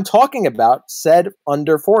statement I'm talking about said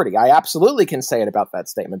under 40. I absolutely can say it about that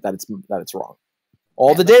statement that it's wrong.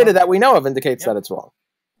 All the data that we know of indicates that it's wrong.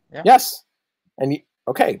 Yeah. Yes. And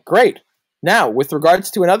okay, great. Now, with regards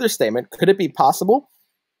to another statement, could it be possible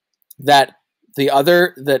that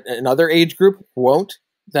another age group won't?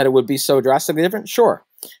 That it would be so drastically different? Sure.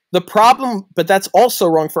 The problem, but that's also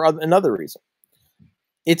wrong for another reason.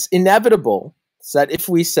 It's inevitable that if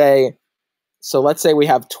we say, so let's say we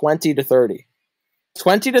have 20 to 30.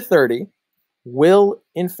 20 to 30 will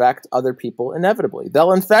infect other people inevitably.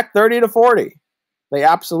 They'll infect 30 to 40. They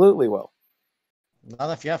absolutely will.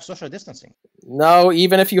 Not if you have social distancing. No,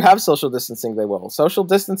 even if you have social distancing, they will. Social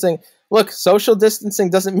distancing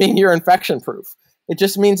doesn't mean you're infection proof. It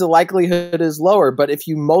just means the likelihood is lower. But if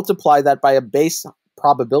you multiply that by a base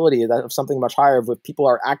probability of something much higher, if people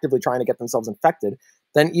are actively trying to get themselves infected,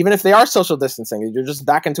 then even if they are social distancing, you're just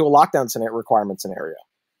back into a lockdown requirement scenario.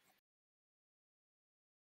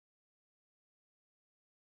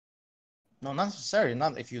 No, not necessarily.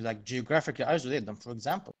 Not if you geographically isolate them, for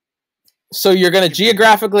example. So you're going to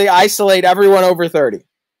geographically isolate everyone over 30.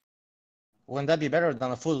 Wouldn't that be better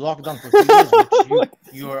than a full lockdown for 2 years, which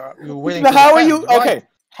you're willing to How defend, are you? right? Okay.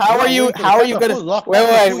 How are you going to?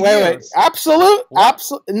 Wait. Absolute.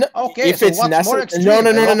 No. Okay. If it's necessary.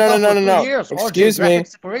 No. Excuse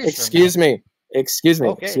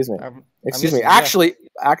me. Actually,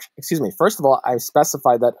 excuse me. First of all, I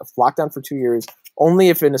specified that lockdown for 2 years only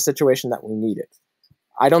if in a situation that we need it.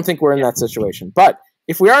 I don't think we're in that situation. But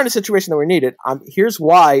if we are in a situation that we need it, here's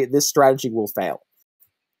why this strategy will fail.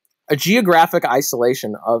 A geographic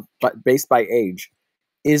isolation based by age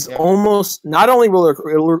is almost not only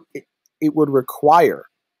it would require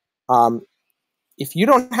if you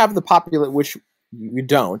don't have the population, which you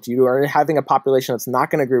don't, you are having a population that's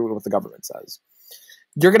not going to agree with what the government says,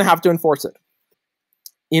 you're going to have to enforce it.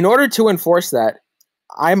 In order to enforce that,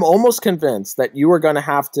 I'm almost convinced that you are going to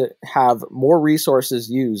have more resources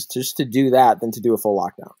used just to do that than to do a full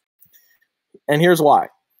lockdown. And here's why.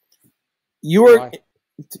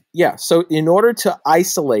 So in order to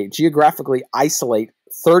geographically isolate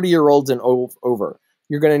 30-year-olds and over,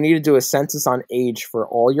 you're going to need to do a census on age for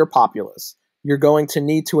all your populace. You're going to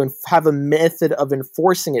need to have a method of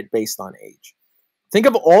enforcing it based on age. Think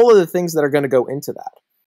of all of the things that are going to go into that.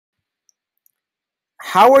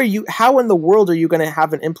 How in the world are you going to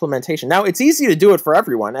have an implementation? Now, it's easy to do it for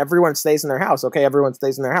everyone. Everyone stays in their house. Okay, everyone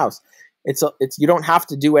stays in their house. You don't have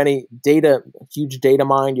to do any huge data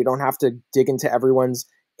mine. You don't have to dig into everyone's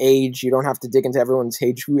age. You don't have to dig into everyone's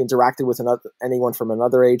age who interacted with anyone from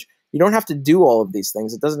another age. You don't have to do all of these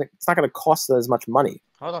things. It's not going to cost as much money.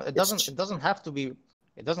 Hold on. It doesn't have to be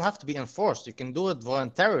enforced. You can do it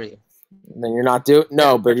voluntarily. Then you're not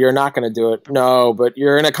but you're not going to do it. No, but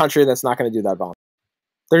you're in a country that's not going to do that voluntarily.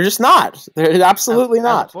 They're just not. They're absolutely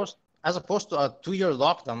not. As opposed to a 2-year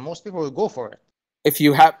lockdown, most people will go for it. If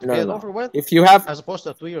you have if you have as opposed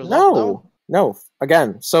to a 2-year lockdown. No.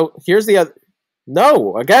 Again, so here's the other.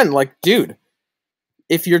 No, again, dude.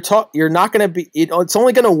 If you're not going to be. It's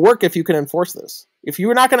only going to work if you can enforce this. If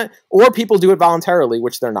you're not going to, or people do it voluntarily,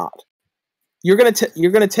 which they're not. You're going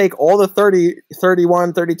to take all the 30,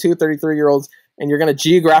 31, 32, 33-year-olds, and you're going to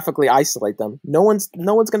geographically isolate them. No one's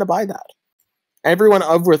going to buy that. Everyone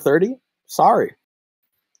over 30? Sorry.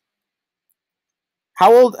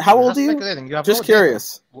 How old are you? Just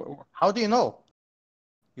curious. How do you know?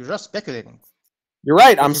 You're just speculating. You're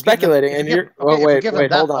right. I'm speculating, wait,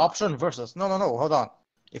 hold on. Option versus hold on.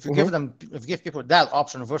 If you give people that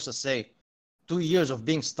option versus say 2 years of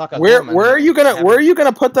being stuck at home. Where are you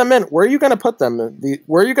gonna put them in? Where are you gonna put them?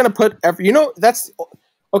 Where are you gonna put?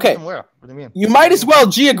 Okay. Where? What do you mean? You might as well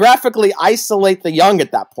geographically isolate the young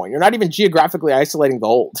at that point. You're not even geographically isolating the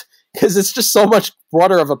old because it's just so much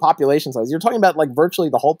broader of a population size. You're talking about like virtually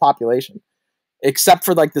the whole population, except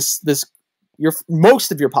for like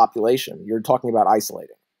most of your population. You're talking about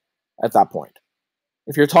isolating at that point.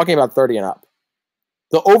 If you're talking about 30 and up,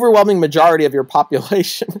 the overwhelming majority of your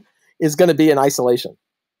population is going to be in isolation.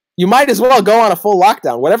 You might as well go on a full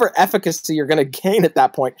lockdown. Whatever efficacy you're going to gain at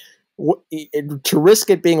that point, to risk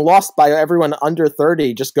it being lost by everyone under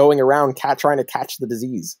 30 just going around trying to catch the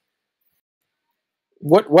disease.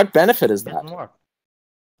 What benefit is that?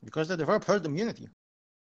 Because they develop herd immunity.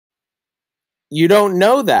 You don't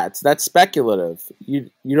know that. That's speculative. You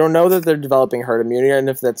don't know that they're developing herd immunity and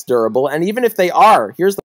if that's durable. And even if they are,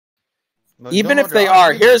 here's the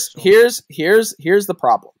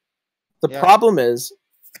problem. The problem is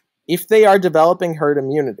if they are developing herd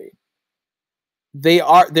immunity,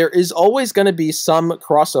 there is always going to be some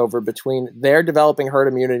crossover between their developing herd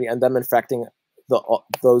immunity and them infecting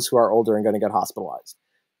those who are older and going to get hospitalized.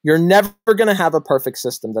 You're never going to have a perfect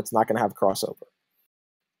system that's not going to have crossover.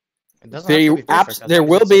 There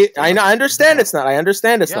will be. I understand it's not. I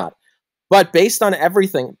understand it's not. But based on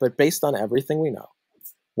everything we know,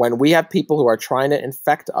 when we have people who are trying to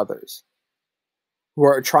infect others, who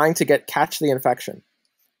are trying to catch the infection,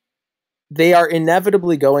 they are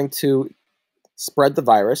inevitably going to spread the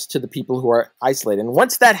virus to the people who are isolated. And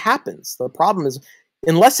once that happens, the problem is,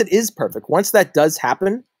 unless it is perfect, once that does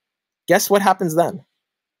happen, guess what happens then?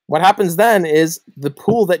 What happens then is the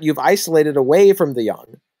pool that you've isolated away from the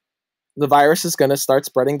young, the virus is going to start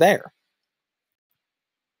spreading there.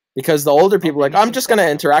 Because the older people are like, I'm just going to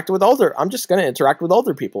interact with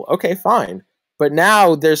older people. Okay, fine. But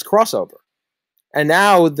now there's crossover. And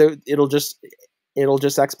now it'll just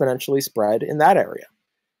exponentially spread in that area.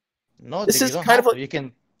 No, this is kind of like,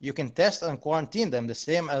 you can test and quarantine them the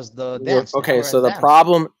same as the dance. Okay, so the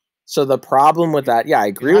problem with that, I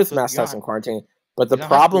agree with mass test and quarantine, but the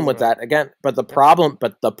problem with that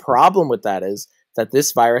is that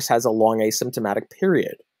this virus has a long asymptomatic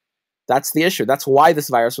period. That's the issue. That's why this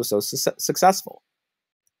virus was so successful.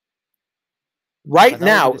 But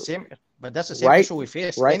that's the same issue we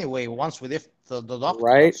face anyway. Once we lift the lockdown,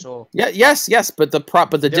 right? So yes. But the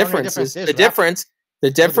difference is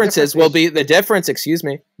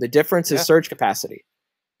surge capacity.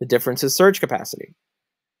 The difference is surge capacity.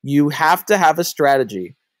 You have to have a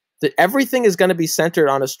strategy. That everything is going to be centered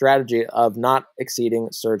on a strategy of not exceeding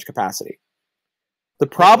surge capacity. The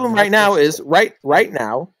problem right now is right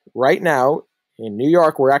now in New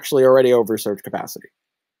York, we're actually already over surge capacity.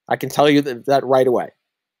 I can tell you that right away.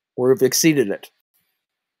 We've exceeded it.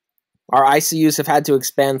 Our ICUs have had to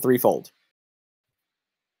expand threefold.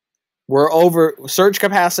 We're over. Surge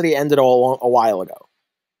capacity ended a while ago.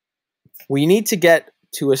 We need to get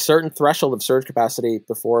to a certain threshold of surge capacity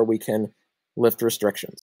before we can lift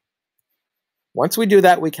restrictions. Once we do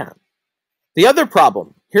that, we can. Here's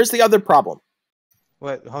the other problem.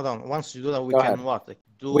 Wait, hold on. Once you do that, we can what? Like,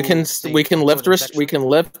 we can lift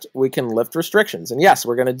restrictions. And yes,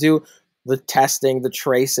 we're going to do the testing, the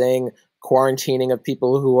tracing, quarantining of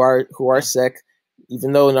people who are sick,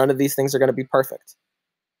 even though none of these things are going to be perfect.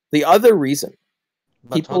 The other reason,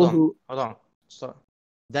 hold on. So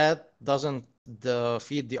that doesn't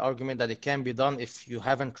feed the argument that it can be done if you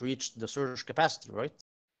haven't reached the surge capacity, right?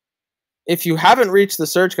 If you haven't reached the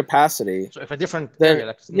surge capacity, so if a different area,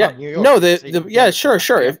 like not New York,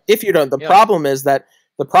 sure. If you don't, the problem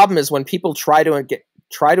is when people try to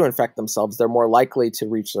infect themselves, they're more likely to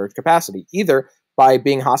reach surge capacity, either by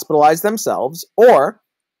being hospitalized themselves or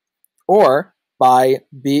by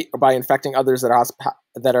infecting others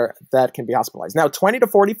that can be hospitalized. Now, 20 to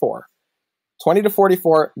 44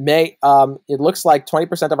 may it looks like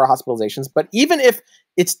 20% of our hospitalizations, but even if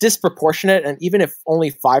it's disproportionate, and even if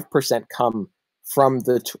only 5% come from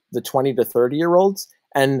the 20 to 30-year-olds,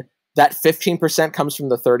 and that 15% comes from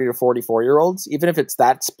the 30 to 44-year-olds, even if it's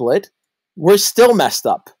that split, we're still messed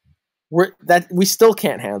up. We still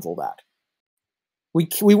can't handle that.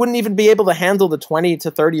 We wouldn't even be able to handle the 20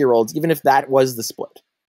 to 30-year-olds, even if that was the split.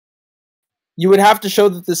 You would have to show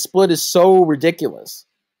that the split is so ridiculous,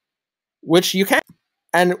 which you can,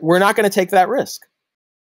 and we're not going to take that risk.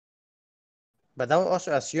 But that would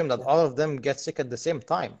also assume that all of them get sick at the same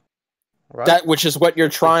time, right? Which is what you're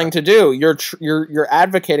trying to do. You're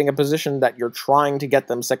advocating a position that you're trying to get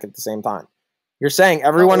them sick at the same time. You're saying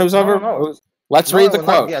everyone who's over. Let's read the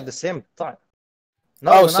quote. Not be at the same time.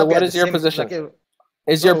 So what is your position?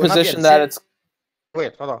 Is your position that it's?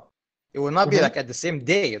 Wait, hold on. It will not be like at the same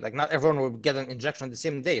day. Like not everyone will get an injection on the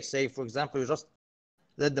same day. Say, for example, you just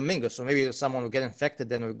let them mingle. So maybe someone will get infected,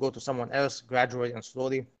 then we go to someone else gradually and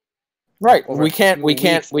slowly. Right. Over We can't.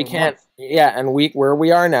 months. Yeah, and where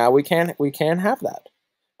we are now, we can't have that.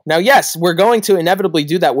 Now, yes, we're going to inevitably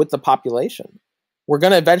do that with the population. We're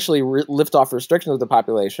going to eventually lift off restrictions with the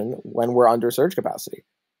population when we're under surge capacity.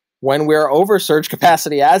 When we're over surge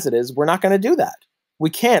capacity as it is, we're not going to do that. We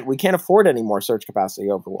can't afford any more surge capacity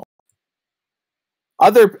overall.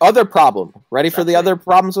 Other problem. Ready for the other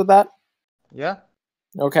problems with that? Yeah.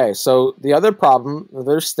 Okay, so the other problem, the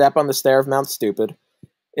other step on the stair of Mount Stupid,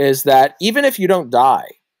 is that even if you don't die,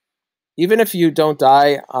 and even if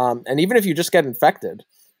you just get infected,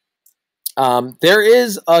 there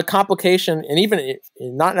is a complication, and even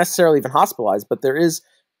not necessarily even hospitalized, but there is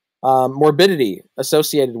morbidity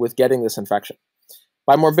associated with getting this infection.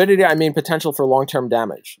 By morbidity, I mean potential for long-term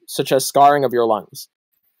damage, such as scarring of your lungs.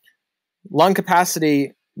 Lung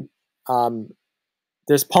capacity,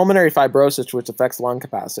 there's pulmonary fibrosis, which affects lung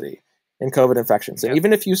capacity in COVID infections. And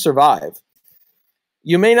even if you survive,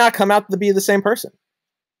 you may not come out to be the same person.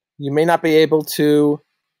 You may not be able to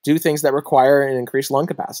do things that require an increased lung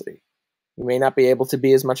capacity. You may not be able to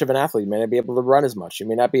be as much of an athlete. You may not be able to run as much. You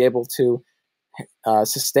may not be able to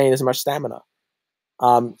sustain as much stamina.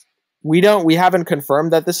 We haven't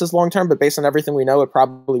confirmed that this is long-term, but based on everything we know, it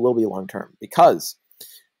probably will be long-term because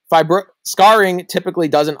scarring typically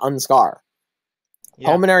doesn't unscar.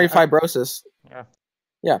 Pulmonary fibrosis.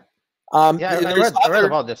 Yeah. I read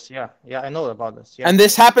about this. Yeah, I know about this. Yeah. And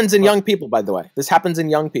this happens in young people, by the way. This happens in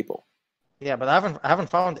young people. Yeah, but I haven't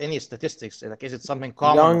found any statistics. Like, is it something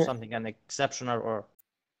common or something an exceptional or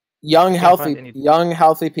young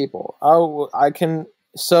healthy people? Oh, I can.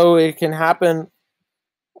 So it can happen.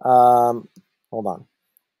 Hold on.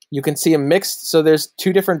 You can see a mixed. So there's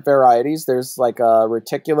two different varieties. There's like a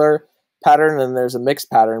reticular pattern and there's a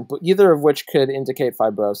mixed pattern, but either of which could indicate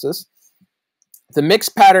fibrosis. The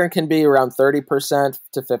mixed pattern can be around 30%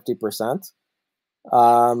 to 50%.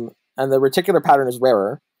 And the reticular pattern is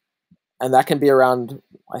rarer. And that can be around,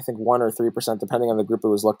 I think, 1 or 3%, depending on the group it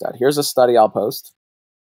was looked at. Here's a study I'll post.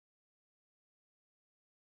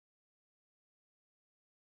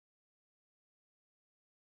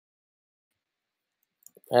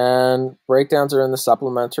 And breakdowns are in the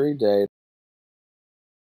supplementary data.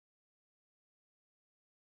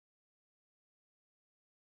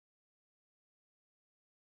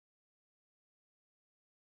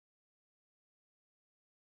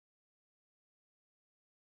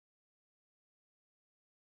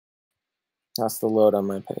 That's the load on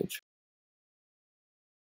my page.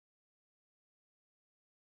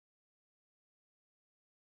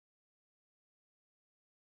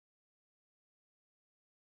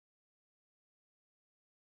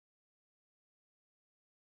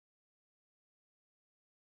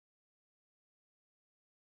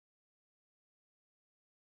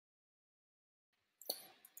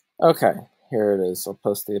 Okay, here it is. I'll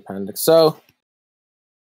post the appendix.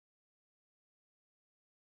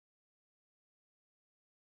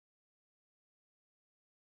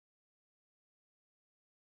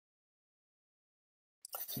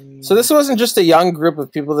 So this wasn't just a young group of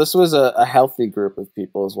people. This was a healthy group of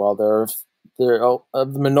people as well. The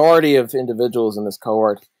minority of individuals in this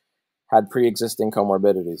cohort had pre-existing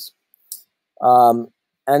comorbidities.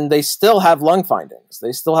 And they still have lung findings.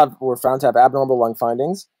 They still were found to have abnormal lung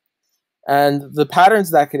findings. And the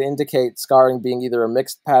patterns that could indicate scarring being either a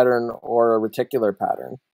mixed pattern or a reticular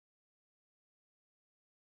pattern.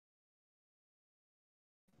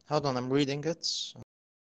 Hold on, I'm reading it.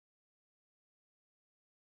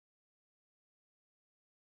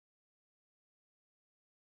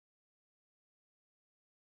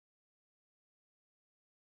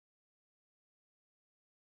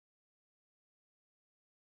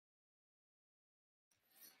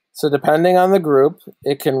 So depending on the group,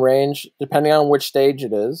 it can range, depending on which stage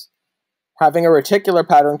it is. Having a reticular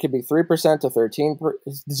pattern could be 3% to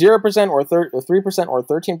 0% or 3% or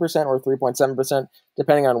 13% or 3.7%,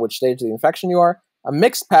 depending on which stage of the infection you are. A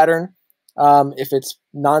mixed pattern, if it's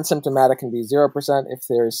non-symptomatic, can be 0%. If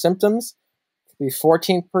there's symptoms, it can be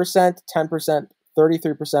 14%, 10%,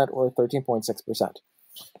 33%, or 13.6%.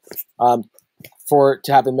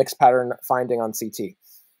 To have a mixed pattern finding on CT.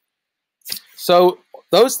 So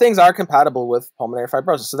those things are compatible with pulmonary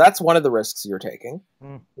fibrosis. So that's one of the risks you're taking.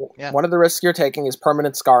 One of the risks you're taking is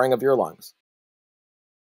permanent scarring of your lungs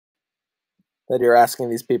that you're asking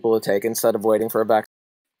these people to take instead of waiting for a vaccine.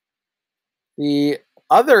 The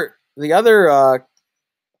other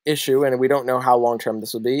issue, and we don't know how long-term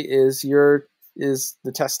this will be, is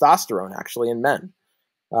the testosterone actually in men.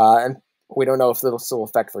 And we don't know if it'll still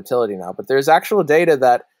affect fertility now, but there's actual data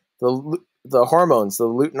that the hormones, the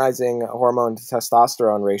luteinizing hormone to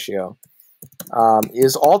testosterone ratio,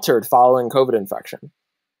 is altered following COVID infection.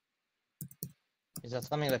 Is that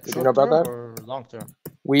something like Did you know short about term or long term?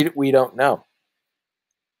 We don't know.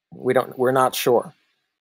 We're not sure.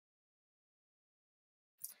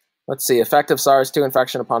 Let's see. Effect of SARS-2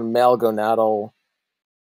 infection upon male gonadal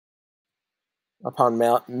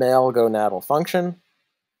function.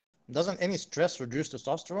 Doesn't any stress reduce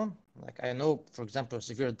testosterone? Like I know, for example, a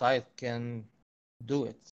severe diet can do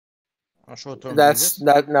it on a short-term basis.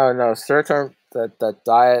 No. Short-term that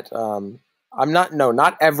diet.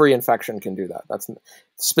 Not every infection can do that. That's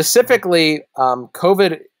specifically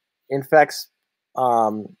COVID infects.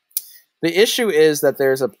 The issue is that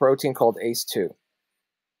there's a protein called ACE2.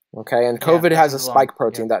 Okay, and COVID has a spike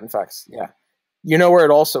protein that infects. Yeah, you know where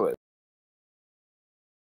it also is.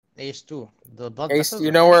 ACE2, the blood vessels.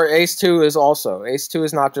 You know where ACE2 is also. ACE2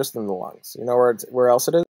 is not just in the lungs. You know where else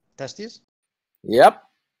it is? Testes. Yep,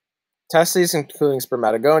 testes, including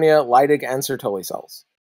spermatogonia, Leydig, and Sertoli cells.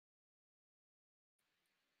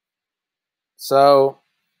 So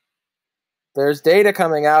there's data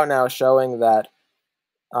coming out now showing that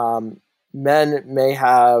men may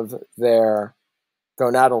have their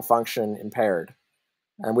gonadal function impaired,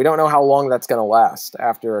 and we don't know how long that's going to last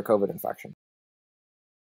after a COVID infection.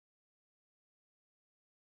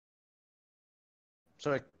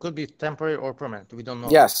 So it could be temporary or permanent. We don't know.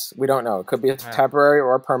 Yes, we don't know. It could be a temporary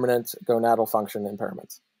or permanent gonadal function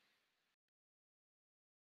impairment.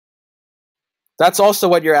 That's also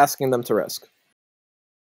what you're asking them to risk.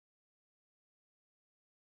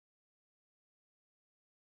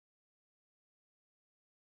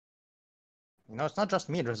 It's not just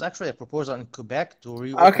me. There's actually a proposal in Quebec to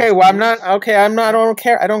reopen Okay, well, schools. I don't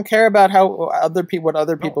care. I don't care about how what other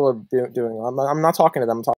people are doing. I'm not talking to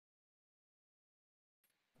them. I'm talking.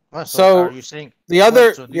 Well, so are you saying the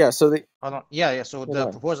other? So the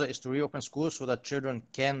proposal is to reopen schools so that children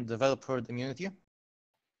can develop herd immunity.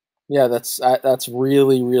 Yeah, that's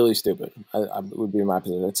really, really stupid. I would be my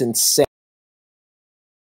position. It's insane.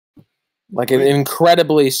 Like an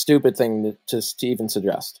incredibly stupid thing to even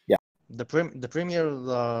suggest. Yeah. The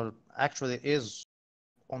premier actually is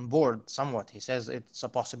on board somewhat. He says it's a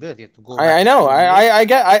possibility to go. I know. I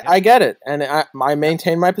get it, and I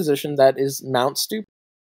maintain my position that is Mount stupid.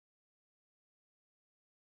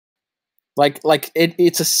 Like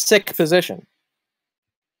it's a sick position.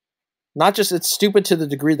 Not just it's stupid to the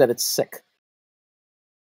degree that it's sick.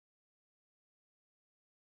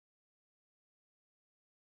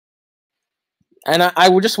 And I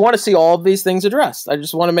would just want to see all of these things addressed. I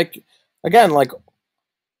just want to make, again, like,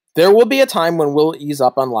 there will be a time when we'll ease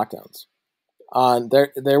up on lockdowns. And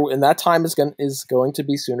that time is going to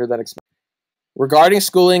be sooner than expected. Regarding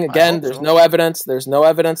schooling, again, there's no evidence. There's no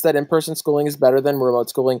evidence that in-person schooling is better than remote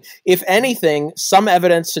schooling. If anything, some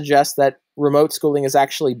evidence suggests that remote schooling is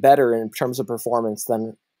actually better in terms of performance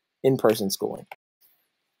than in-person schooling.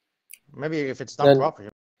 Maybe if it's done properly.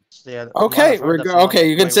 Okay,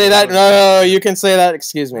 you can say that. No, you can say that.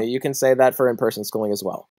 Excuse me. You can say that for in-person schooling as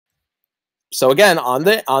well. So again, on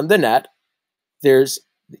the net,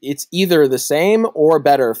 it's either the same or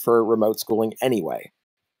better for remote schooling anyway.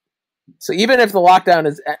 So even if the lockdown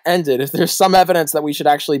is ended, if there's some evidence that we should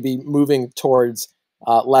actually be moving towards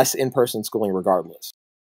less in-person schooling regardless.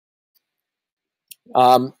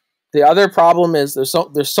 The other problem is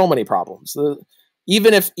there's so many problems.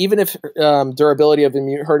 Even if durability of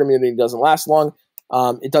herd immunity doesn't last long,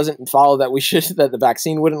 it doesn't follow that that the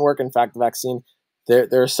vaccine wouldn't work. In fact, the vaccine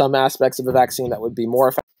there are some aspects of the vaccine that would be more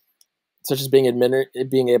effective, such as being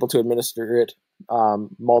able to administer it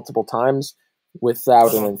multiple times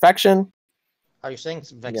without an infection. Are you saying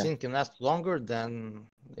vaccine can last longer than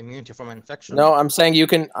immunity from infection? No, I'm saying you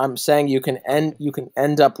can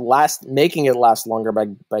end up making it last longer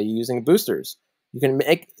by using boosters. You can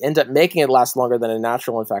end up making it last longer than a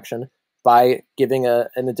natural infection by giving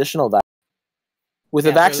an additional vaccine. With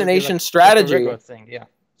a vaccination strategy, like a thing, yeah.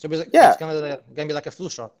 So it's gonna be like a flu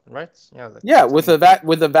shot, right? Yeah. With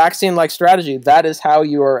a vaccine-like strategy, that is how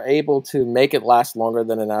you are able to make it last longer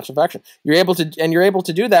than a natural vaccine. You're able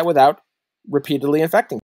to do that without repeatedly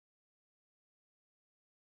infecting.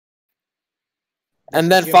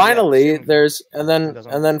 And then finally, based on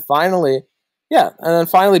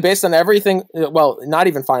everything, well, not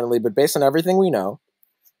even finally, but based on everything we know,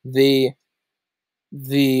 the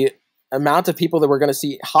amount of people that we're going to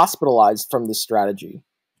see hospitalized from this strategy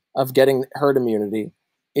of getting herd immunity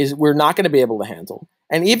is we're not going to be able to handle.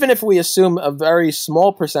 And even if we assume a very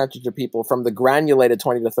small percentage of people from the granulated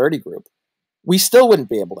 20 to 30 group, we still wouldn't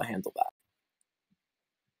be able to handle that.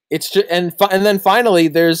 It's just, and then finally,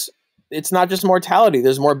 there's it's not just mortality.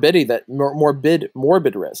 There's morbid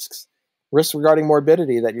risks regarding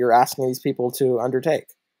morbidity that you're asking these people to undertake.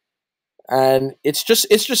 And it's just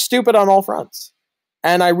stupid on all fronts.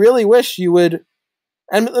 And I really wish you would.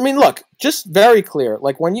 And I mean, look, just very clear.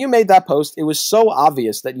 Like when you made that post, it was so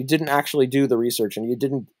obvious that you didn't actually do the research and you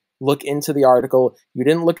didn't look into the article. You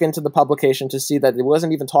didn't look into the publication to see that it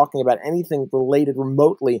wasn't even talking about anything related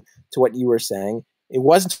remotely to what you were saying. It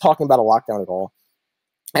wasn't talking about a lockdown at all.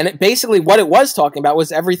 And it basically what it was talking about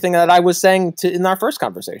was everything that I was saying in our first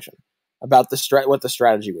conversation about what the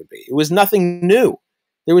strategy would be. It was nothing new.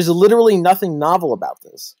 There was literally nothing novel about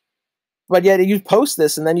this. But yet you post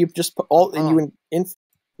this and then you just put all and you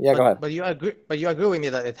yeah, go ahead. But you agree with me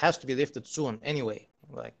that it has to be lifted soon anyway.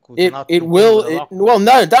 Like it will. Well,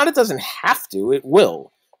 no, it doesn't have to. It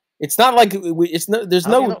will. It's not like it's no. There's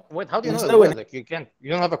no. How do you know? Like you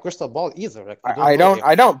don't have a crystal ball either. Like, I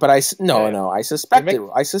don't. But I suspect it.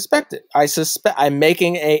 I suspect it. I'm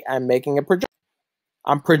making a projection.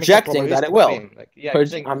 I'm projecting that it will. Like, yeah,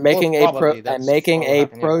 I'm making a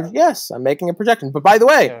projection. But by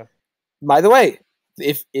the way,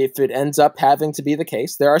 if it ends up having to be the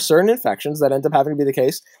case, there are certain infections that end up having to be the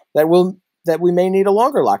case that we may need a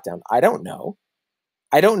longer lockdown. I don't know.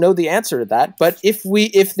 I don't know the answer to that. But if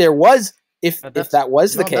that was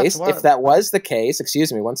the case,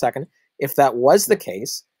 excuse me, 1 second. If that was the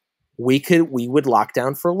case, we would lock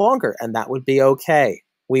down for longer, and that would be okay.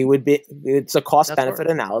 It's a cost benefit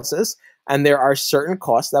analysis, and there are certain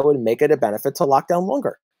costs that would make it a benefit to lock down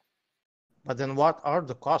longer. But then what are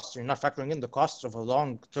the costs? You're not factoring in the costs of a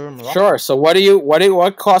long-term lockdown. Sure. So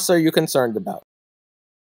what costs are you concerned about?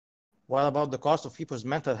 What about the cost of people's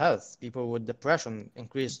mental health? People with depression,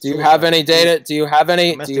 increased. Do you have any data? Do you have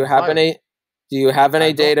any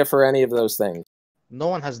data for any of those things? No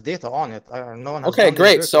one has data on it. No one has. Okay,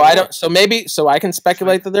 great. So I can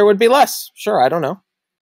speculate that there would be less. Sure, I don't know.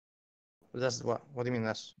 That's what? What do you mean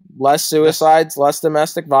less? Less suicides, less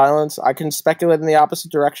domestic violence. I can speculate in the opposite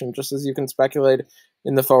direction, just as you can speculate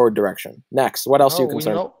in the forward direction. Next, what else are you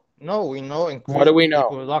concerned? We know. What do we know?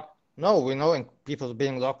 We know people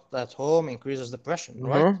being locked at home increases depression,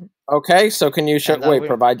 right? Okay, so can you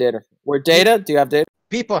provide data? Do you have data?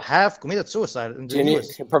 People have committed suicide in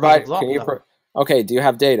the Okay, do you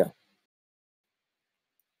have data?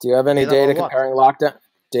 Do you have any data comparing lockdown?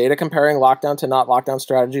 Data comparing lockdown to not lockdown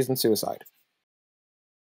strategies and suicide.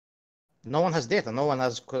 No one has data. No one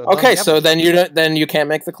has. Okay, so then you can't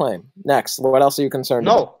make the claim. Next, what else are you concerned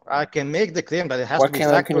about? No, I can make the claim that it has to be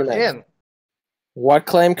factored in. What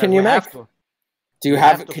claim can you make? Do you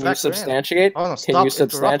have? Can you substantiate? Can you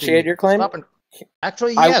substantiate your claim?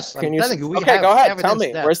 Actually, yes. I'm telling you, go ahead. Tell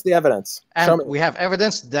me. Where's the evidence? And we have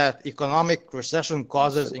evidence that economic recession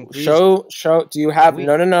causes increased. Show. Do you have?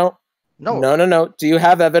 No. Do you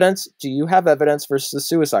have evidence? Do you have evidence for the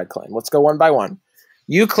suicide claim? Let's go one by one.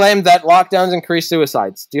 You claim that lockdowns increase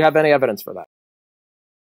suicides. Do you have any evidence for that?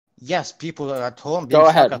 Yes, people are at home. Go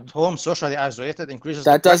ahead. At home, socially isolated, increases.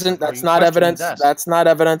 That's not evidence. That's not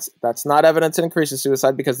evidence. That's not evidence it increases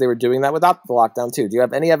suicide because they were doing that without the lockdown too. Do you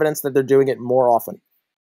have any evidence that they're doing it more often?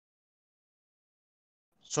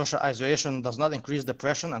 Social isolation does not increase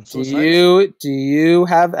depression and suicide. Do you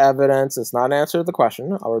have evidence? It's not an answer to the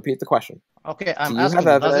question. I'll repeat the question. Okay, I'm asking.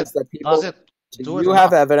 Do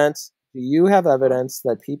you have evidence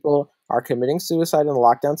that people are committing suicide in a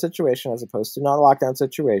lockdown situation as opposed to not a lockdown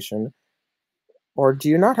situation? Or do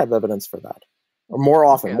you not have evidence for that? Or more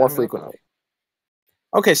often, more frequently?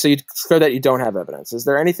 Okay, so you declare that you don't have evidence. Is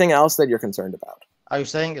there anything else that you're concerned about? Are you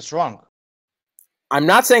saying it's wrong? I'm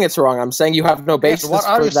not saying it's wrong. I'm saying you have no basis what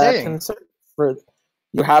are for you that saying? concern.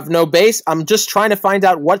 You have no base. I'm just trying to find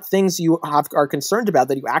out what things you are concerned about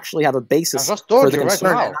that you actually have a basis for the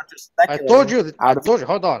concern. Right now. I told you.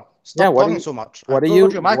 Hold on. Stop talking so much. I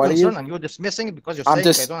told you my concern, and you're dismissing it because you're saying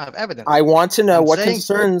I don't have evidence. I want to know what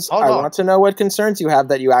concerns. I want to know what concerns you have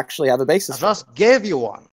that you actually have a basis. I just gave you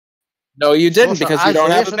one. No, you didn't, because you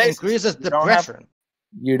don't have a basis. Increases depression.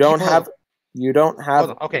 You don't have.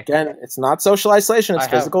 Okay. Again, it's not social isolation. It's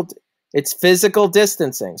physical. It's physical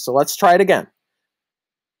distancing. So let's try it again.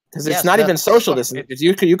 Because it's not even social distancing.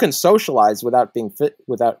 You can socialize without being fit.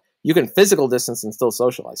 You can physical distance and still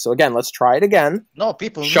socialize. So again, let's try it again. No,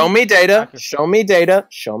 people. Show me data. Show me data.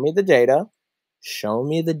 Show me the data. Show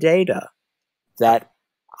me the data that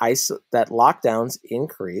lockdowns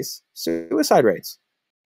increase suicide rates.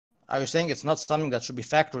 Are you saying it's not something that should be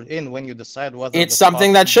factored in when you decide whether it's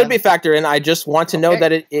something that should be factored in? I just want to know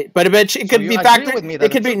that it could be factored.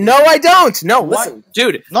 It could be. No, I don't. No, listen,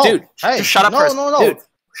 dude. Hey, just shut up for a second. Dude,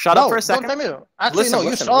 shut up for a second. Don't tell me. Actually, no.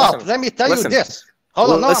 You shut up. Let me tell you this.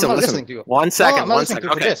 Hold on, no, Listen, I'm not listen. listening to you. One No, second, I'm not one listening second.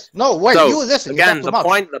 to Okay. this. No, wait, So, you listen. You again, talk too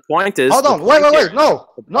much. the point is. Hold on, the wait, point here- no,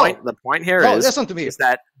 The point here no, is listen to me. is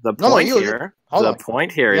that the No, point you here. hold The on.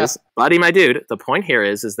 point here Yeah. is, buddy, my dude. The point here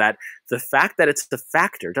is that the fact that it's the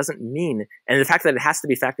factor doesn't mean, and the fact that it has to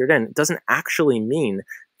be factored in doesn't actually mean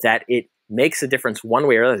that it makes a difference one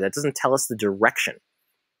way or the other. That doesn't tell us the direction.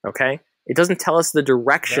 Okay. It doesn't tell us the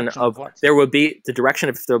direction of what? there will be the direction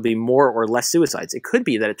if there will be more or less suicides. It could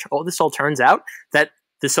be that this all turns out that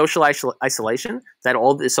the social isolation, that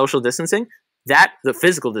all the social distancing, that the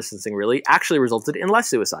physical distancing really actually resulted in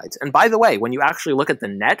less suicides. And by the way, when you actually look at the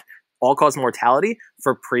net all-cause mortality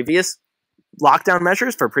for previous lockdown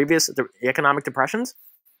measures, for previous economic depressions,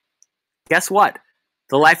 guess what?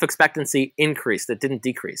 The life expectancy increased. It didn't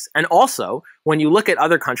decrease. And also, when you look at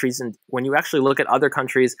other countries, and when you actually look at other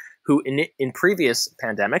countries who in previous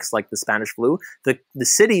pandemics, like the Spanish flu, the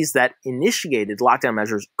cities that initiated lockdown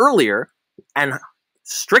measures earlier and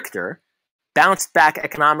stricter bounced back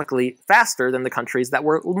economically faster than the countries that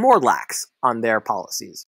were more lax on their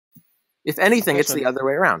policies. If anything, it's the other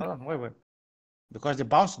way around. Hold on, wait. Because they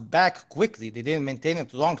bounced back quickly. They didn't maintain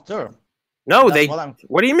it long term. No,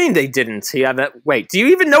 what do you mean they didn't? Wait, do you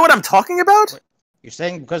even know what I'm talking about? Wait, you're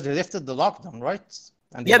saying because they lifted the lockdown, right?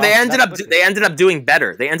 And Yeah, they ended up doing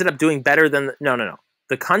better. They ended up doing better than no.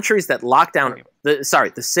 The countries that locked down, the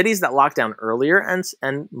cities that locked down earlier and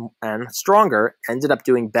stronger ended up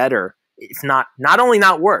doing better. If not only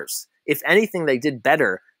not worse. If anything, they did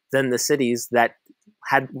better than the cities that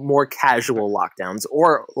had more casual lockdowns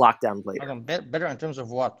or lockdown later. Better in terms of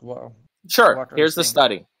what? Sure. Here's the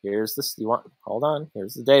study. Hold on.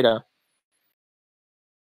 Here's the data.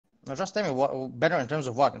 No, just tell me what better in terms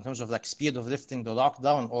of what? In terms of like speed of lifting the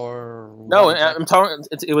lockdown or no? I'm talking.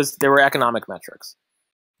 There were economic metrics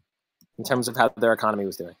in terms of how their economy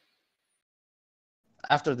was doing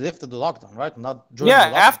after they lifted the lockdown, right? Not during. Yeah.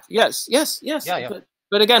 The lockdown. After. Yes. Yeah.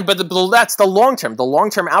 But again, that's the long term. The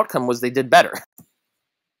long term outcome was they did better.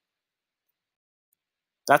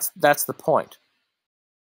 That's the point.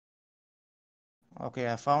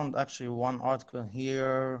 Okay, I found actually one article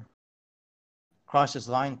here. Crisis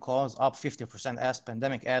line calls up 50% as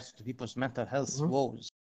pandemic adds to people's mental health woes.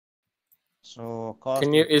 So,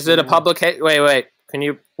 is it a publication? Wait.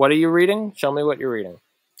 What are you reading? Show me what you're reading.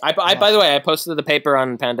 By the way, I posted the paper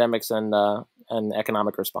on pandemics and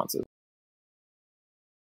economic responses.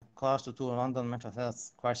 Cost to London mental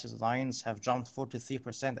health crisis lines have jumped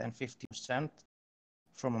 43% and 50%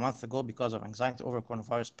 from a month ago because of anxiety over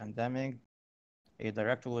coronavirus pandemic. A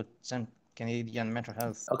director with Canadian mental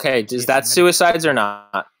health. Okay, is that suicides or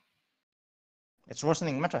not? It's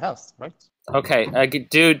worsening mental health, right? Okay,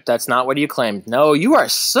 dude, that's not what you claimed. No, you are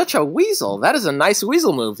such a weasel. That is a nice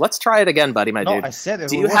weasel move. Let's try it again, buddy, my dude. No, I said it.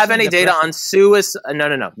 Do you have any data on suicide?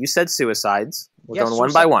 No. You said suicides. We're going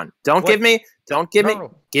one by one. Give me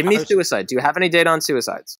suicide. Do you have any data on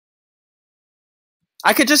suicides?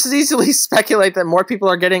 I could just as easily speculate that more people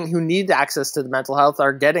who need access to the mental health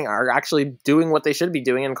are actually doing what they should be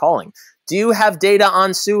doing and calling. Do you have data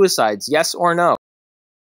on suicides? Yes or no?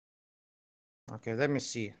 Okay, let me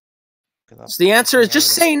see. So the answer is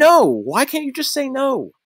just say no. Why can't you just say no?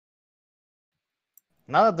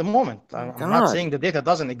 Not at the moment. I'm not saying the data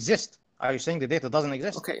doesn't exist. Are you saying the data doesn't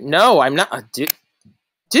exist? Okay, no, I'm not. Dude.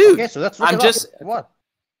 Okay, so that's what?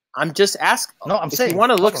 I'm just asking. No, I'm saying. If you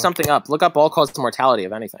want to look something up, look up all-cause mortality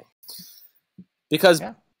of anything. Because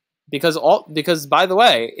by the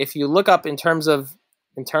way, if you look up in terms of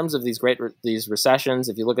these recessions,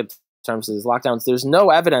 if you look at terms of these lockdowns, there's no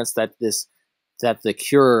evidence that the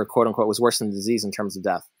cure, quote unquote, was worse than the disease in terms of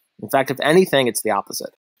death. In fact, if anything, it's the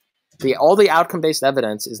opposite. All the outcome-based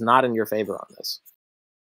evidence is not in your favor on this.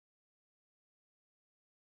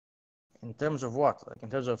 In terms of what? Like in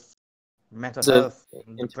terms of mental health,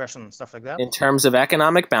 depression, and stuff like that? In terms of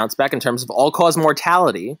economic bounce back, in terms of all-cause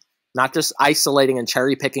mortality, not just isolating and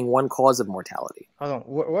cherry-picking one cause of mortality. Hold on.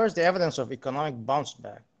 Where's the evidence of economic bounce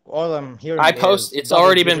back? All I'm hearing It's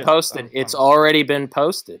already been posted. It's already been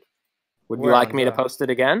posted. Would you like me to post it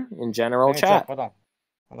again in general chat? Hold on,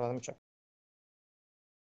 let me check.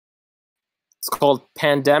 It's called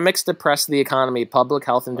Pandemics Depress the Economy, Public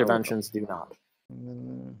Health Interventions Do Not.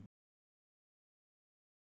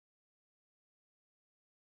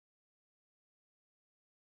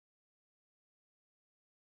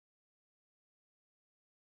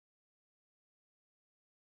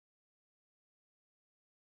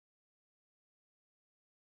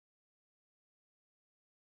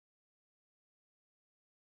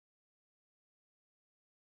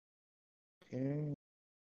 Okay.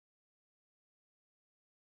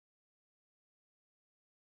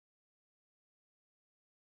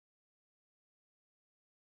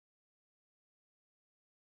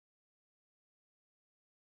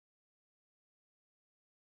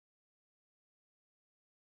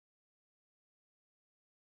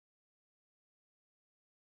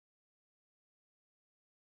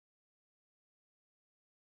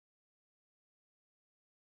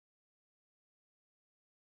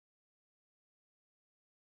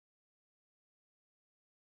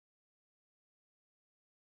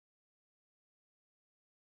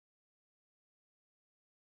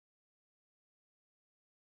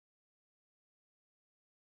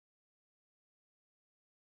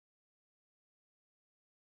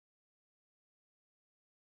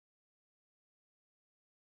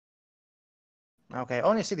 Okay, I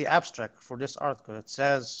only see the abstract for this article. It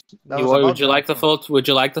says that was Would about you like the full? Would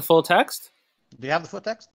you like the full text? Do you have the full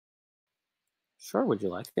text? Sure. Would you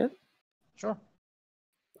like it? Sure.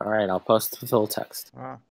 All right, I'll post the full text.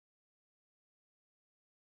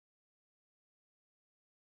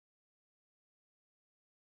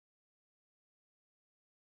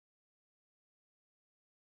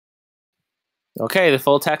 Okay, the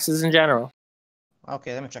full text is in general.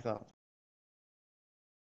 Okay, let me check it out.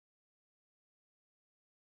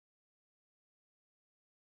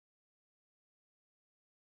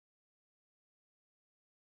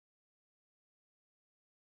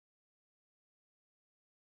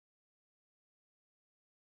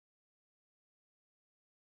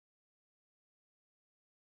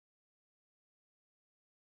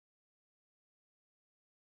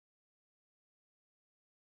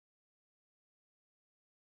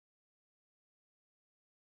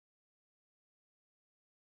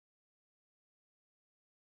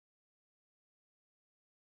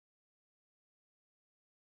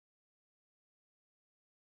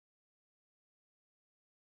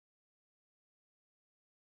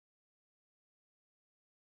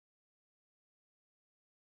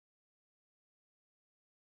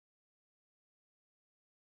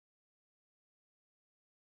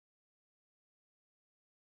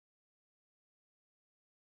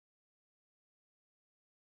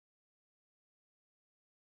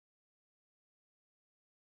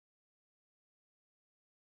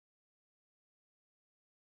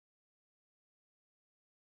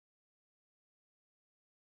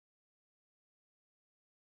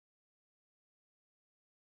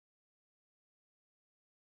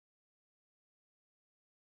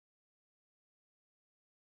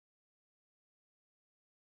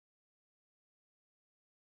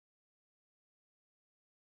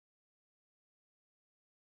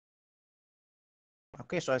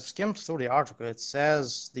 Okay, so I skimmed through the article. It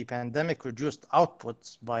says the pandemic reduced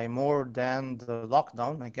output by more than the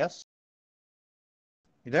lockdown, I guess.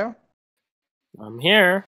 You there? I'm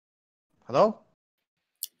here. Hello?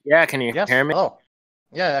 Yeah, can you Yes. hear me? Hello.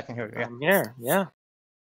 Yeah, I can hear you. Yeah. I'm here. Yeah.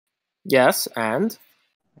 Yes, and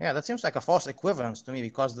Yeah, that seems like a false equivalence to me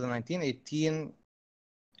because the 1918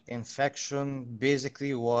 infection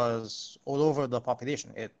basically was all over the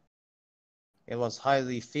population. It was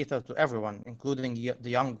highly fatal to everyone, including the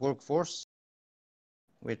young workforce,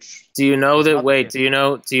 which do you know is that? not the Wait, case. do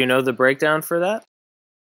you know the breakdown for that?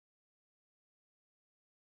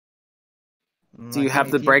 Do you have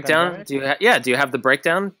the 1918 breakdown? pandemic? Do you have the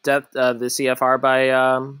breakdown? Death, the CFR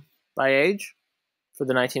by age for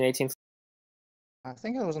the 1918. I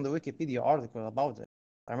think it was in the Wikipedia article about it.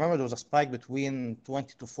 I remember there was a spike between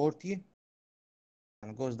 20 to 40,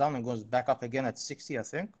 and it goes down and goes back up again at 60, I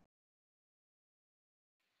think.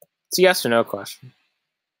 It's a yes or no question.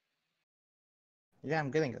 Yeah,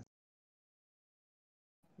 I'm getting it.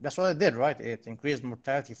 That's what it did, right? It increased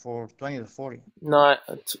mortality for 20 to 40. Not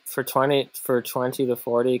for 20 to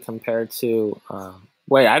 40 compared to.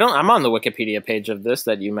 Wait, I'm on the Wikipedia page of this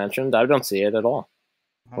that you mentioned. I don't see it at all.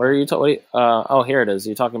 Where are you talking? Oh, here it is.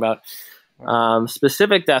 You're talking about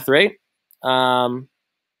specific death rate. Yeah,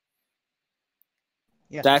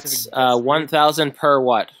 That's specific death rate 1,000 per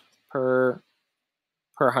what? Per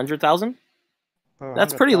 100,000? per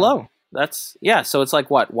That's pretty 100,000. low. That's so it's like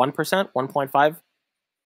what, 1%, 1.5?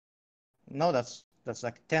 No, that's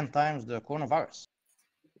like 10 times the coronavirus.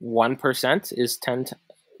 1% is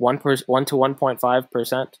 1 to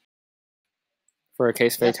 1.5% for a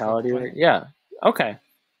case fatality rate. Yeah. Okay.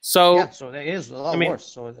 So yeah, so it is a lot worse.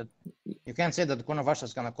 So you can't say that the coronavirus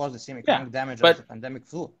is going to cause the same economic damage as the pandemic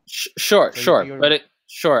flu. Sure.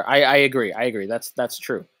 I agree. That's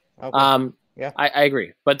true. Okay. Yeah. I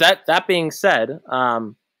agree. But that being said,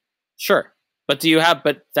 sure. But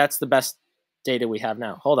that's the best data we have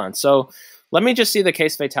now. Hold on. So let me just see the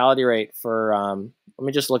case fatality rate for let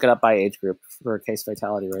me just look it up by age group for a case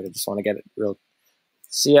fatality rate. I just want to get it real.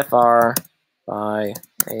 CFR by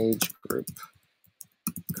age group.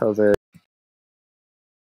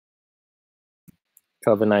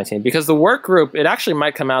 COVID-19. Because the work group, it actually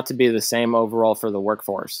might come out to be the same overall for the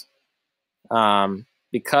workforce.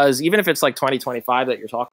 Because even if it's like 2025 that you're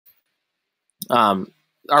talking,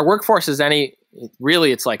 our workforce is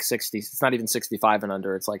it's like 60. It's not even 65 and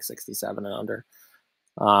under. It's like 67 and under.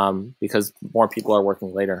 Because more people are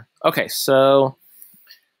working later. Okay, so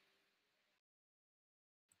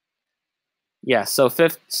yeah,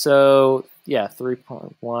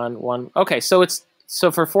 3.11. Okay, so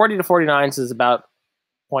for 40 to 49s is about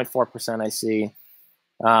 0.4%. I see.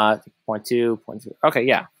 0.2, 0.2. Okay,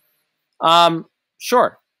 yeah.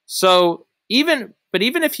 Sure. So even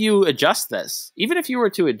if you adjust this, even if you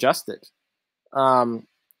were to adjust it,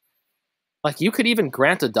 like you could even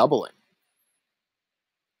grant a doubling.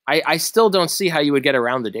 I still don't see how you would get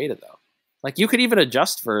around the data though. Like you could even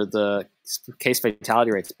adjust for the case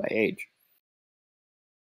fatality rates by age.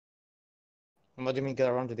 What do you mean get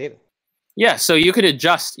around the data? Yeah, so you could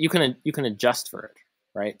adjust. You can adjust for it,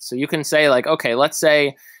 right? So you can say like, okay, let's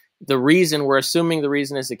say we're assuming the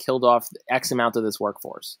reason is it killed off X amount of this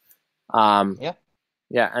workforce. Yeah,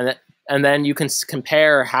 and then you can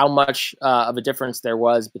compare how much of a difference there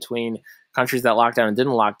was between countries that locked down and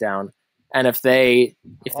didn't lock down, and if they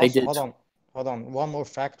did. Hold on. One more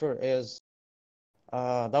factor is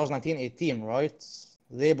that was 1918, right?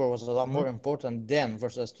 Labor was a lot more important then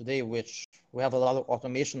versus today, which we have a lot of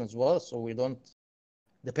automation as well, so we don't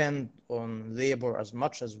depend on labor as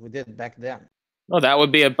much as we did back then. Oh, that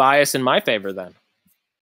would be a bias in my favor then.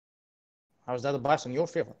 How is that a bias in your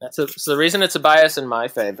favor? So the reason it's a bias in my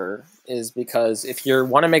favor is because if you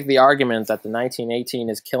want to make the argument that the 1918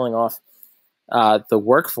 is killing off the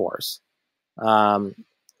workforce, and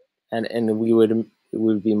we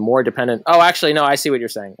would be more dependent. Oh, actually, no. I see what you're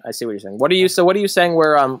saying. What are you saying?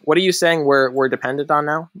 We're dependent on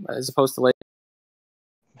now, as opposed to later?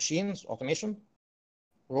 Machines, automation,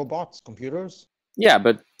 robots, computers. Yeah,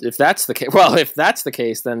 but if that's the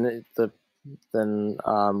case, then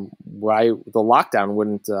why the lockdown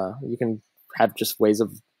wouldn't? You can have just ways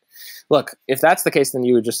of. Look, if that's the case, then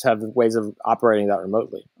you would just have ways of operating that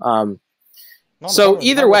remotely. So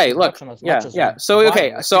either way, look, yeah. So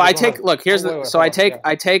okay, so I take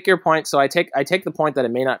I take your point. So I take the point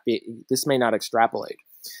that this may not extrapolate,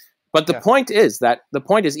 but the point is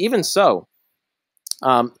even so,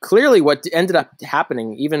 clearly what ended up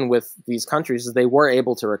happening even with these countries is they were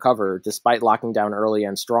able to recover despite locking down early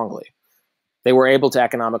and strongly. They were able to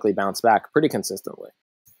economically bounce back pretty consistently.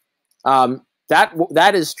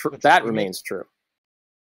 That is true. That remains true.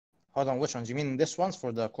 Hold on, which ones? You mean this one's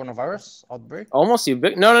for the coronavirus outbreak? Almost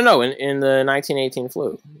no. In the 1918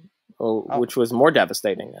 flu, which was more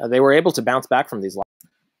devastating. They were able to bounce back from these.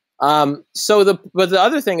 But the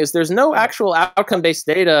other thing is there's no actual outcome-based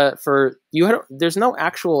data for you. There's no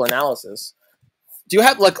actual analysis. Do you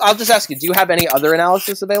have I'll just ask you. Do you have any other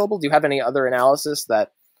analysis available? Do you have any other analysis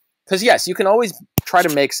that? Because yes, you can always try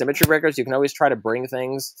to make symmetry breakers. You can always try to bring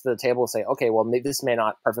things to the table and say, okay, well, this may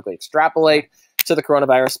not perfectly extrapolate to the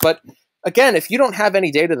coronavirus. But again, if you don't have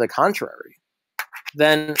any data to the contrary,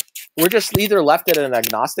 then we're just either left at an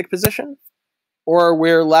agnostic position or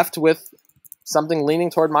we're left with something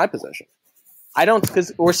leaning toward my position.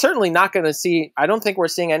 Because we're certainly not going to see, I don't think we're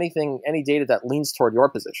seeing any data that leans toward your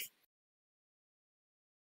position.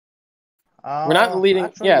 We're not leading,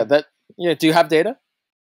 actually, do you have data?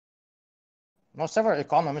 No, several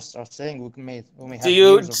economists are saying we may have. Do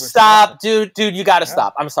you stop, dude? You got to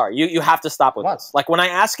stop. I'm sorry. You have to stop with this. Like when I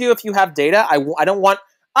ask you if you have data, I don't want.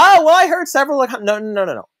 Oh well, I heard several.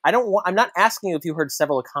 No. I don't want. I'm not asking you if you heard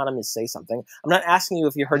several economists say something. I'm not asking you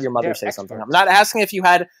if you heard your mother say something. I'm not asking if you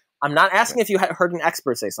had. I'm not asking if you had heard an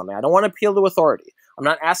expert say something. I don't want to appeal to authority. I'm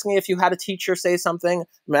not asking if you had a teacher say something.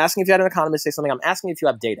 I'm asking if you had an economist say something. I'm asking if you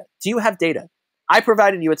have data. Do you have data? I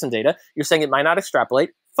provided you with some data. You're saying it might not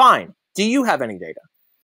extrapolate. Fine. Do you have any data?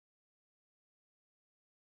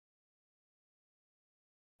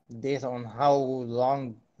 Data on how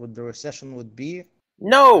long would the recession would be?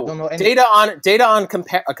 No, data on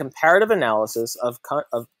a comparative analysis of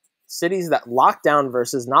cities that lock down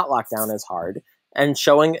versus not lock down as hard and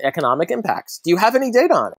showing economic impacts. Do you have any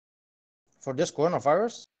data on it? For this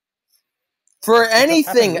coronavirus? For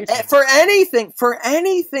anything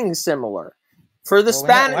similar. For the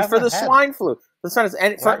swine flu.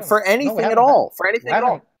 For anything at all.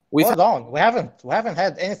 Hold on. We haven't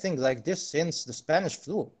had anything like this since the Spanish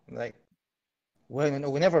flu. Like we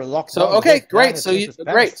never locked down. So okay, great. So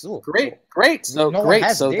great.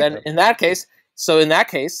 So then in that case,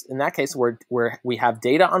 we have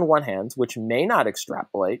data on one hand, which may not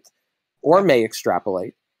extrapolate or may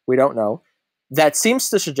extrapolate. We don't know. That seems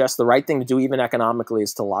to suggest the right thing to do, even economically,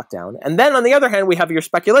 is to lock down. And then on the other hand, we have your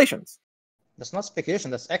speculations. That's not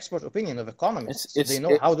speculation. That's expert opinion of economists. They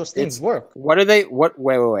know how those things work. What are they?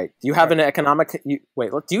 Wait. Do you have an economic? Do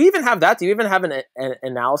you even have that? Do you even have an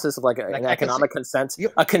analysis of an economic consent?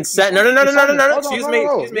 A consent? No. Excuse me.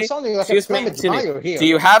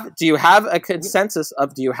 Do you have a consensus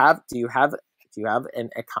of? Do you have an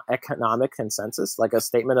economic consensus, like a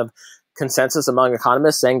statement of consensus among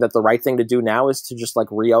economists saying that the right thing to do now is to just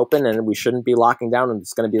reopen and we shouldn't be locking down and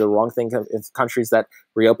it's going to be the wrong thing if countries that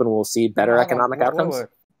reopen will see better economic outcomes?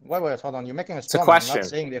 Wait, hold on. You're making it's a question. I'm not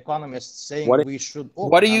saying the economists saying we should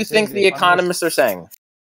open. What do you think the economists are saying?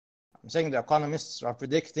 I'm saying the economists are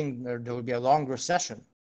predicting there will be a long recession.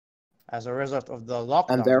 as a result of the lockdowns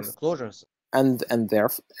and the closures. And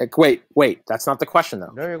therefore, wait, that's not the question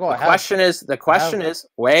though. There you go. The question is,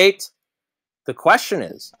 wait. The question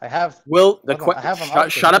is,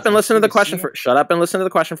 shut up and listen to the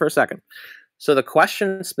question for a second. So the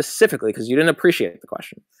question specifically, because you didn't appreciate the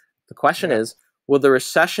question. The question is, will the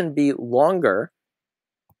recession be longer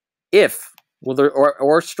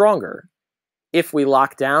or stronger if we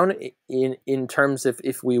lock down in terms of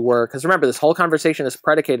if we were, because remember, this whole conversation is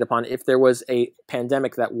predicated upon if there was a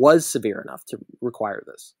pandemic that was severe enough to require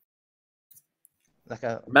this.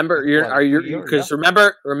 Remember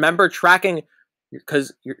tracking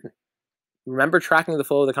the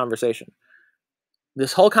flow of the conversation.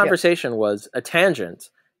 This whole conversation was a tangent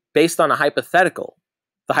based on a hypothetical.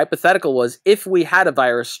 The hypothetical was, if we had a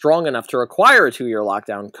virus strong enough to require a 2-year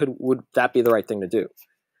lockdown, would that be the right thing to do?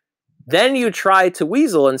 Then you try to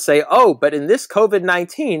weasel and say, oh, but in this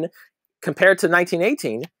COVID-19, compared to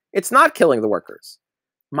 1918, it's not killing the workers.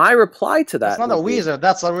 My reply to that, it's not a weasel,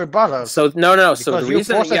 that's a rebuttal. So no. So the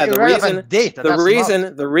reason that's a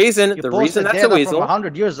weasel.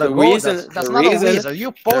 100 years ago. That's not a weasel.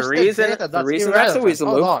 You posted data that's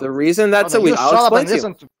irrelevant. The reason that's a weasel. I'll explain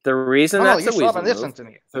to you. The reason that's a weasel.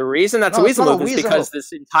 The reason that's a weasel is because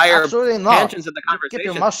this entire tangent of the conversation. Keep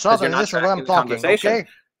your mouth shut and listen when I'm talking. Okay.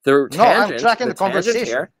 I'm tracking the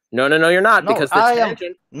conversation. No, you're not, because the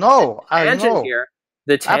tangent.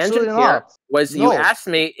 The tangent here was, you asked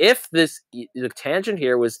me if the tangent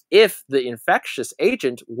here was if the infectious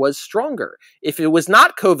agent was stronger. If it was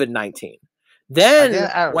not COVID-19,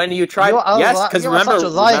 then when you try, because remember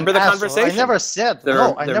the conversation. I never said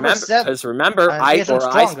because remember, I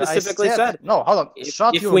specifically said no. Hold on,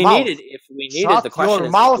 shut if your we mouth. Needed, the question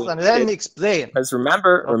your mouth and let me explain. Because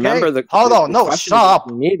remember the hold on, no, shut up.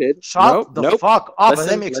 Shut the fuck up and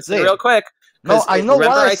let me explain real quick. No, I know what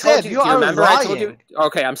I said. You are lying. I told you?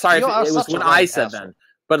 Okay, I'm sorry. It was what I said then.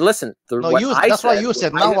 But listen, that's what you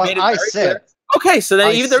said. Not what I said. Okay, so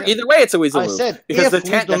then either way, it's a weasel move. I said because that's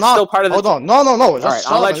still part of the. Hold on, no.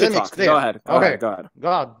 Just I'll let you talk. Go ahead. Okay, go ahead.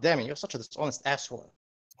 God damn it, you're such a dishonest asshole.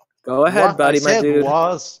 Go ahead, buddy, my dude.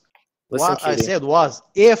 What I said was,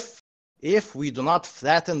 if we do not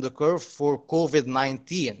flatten the curve for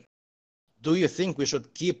COVID-19, do you think we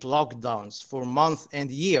should keep lockdowns for months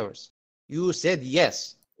and years? You said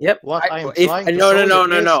yes. Yep. No. I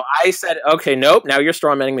said, okay, nope. Now you're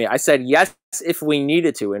strawmanning me. I said yes if we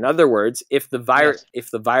needed to. In other words, if the virus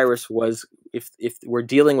was, if we're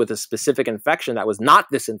dealing with a specific infection that was not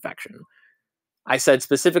this infection, I said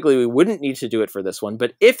specifically we wouldn't need to do it for this one.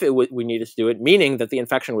 But if we needed to do it, meaning that the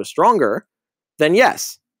infection was stronger, then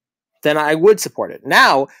yes, then I would support it.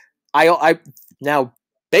 Now, now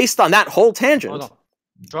based on that whole tangent.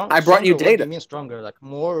 I brought you data. What do you mean stronger? Like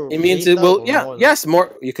more? It means it will. Yeah. Yes.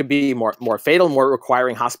 More. You could be more fatal, more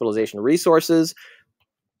requiring hospitalization resources.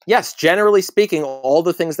 Yes. Generally speaking, all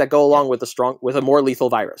the things that go along with a more lethal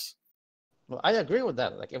virus. Well, I agree with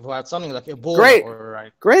that. Like if we had something like Ebola or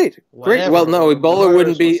like great. Well, no, Ebola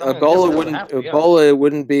wouldn't be.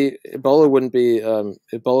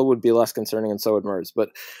 Ebola would be less concerning, and so would MERS.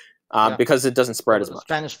 But. Because it doesn't spread as much.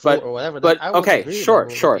 Spanish flu or whatever. But okay, sure.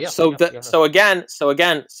 So again,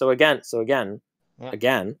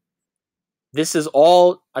 this is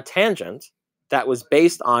all a tangent that was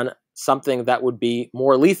based on something that would be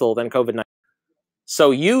more lethal than COVID-19.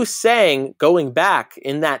 So you going back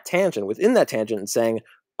within that tangent and saying,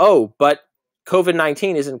 oh, but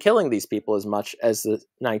COVID-19 isn't killing these people as much as the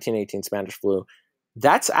 1918 Spanish flu,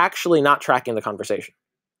 that's actually not tracking the conversation.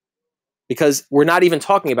 Because we're not even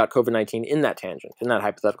talking about COVID-19 in that tangent, in that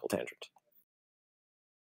hypothetical tangent.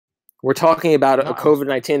 We're talking about a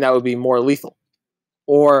COVID-19 that would be more lethal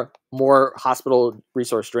or more hospital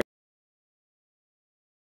resource drain.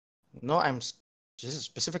 No, I'm just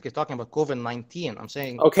specifically talking about COVID-19. I'm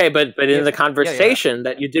saying... Okay, but in the conversation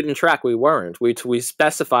that you didn't track, we weren't. We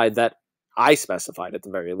specified that. I specified at the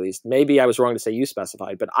very least. Maybe I was wrong to say you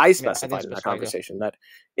specified, but I specified in that conversation that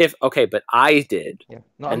but I did. Yeah.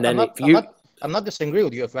 No, I'm not disagreeing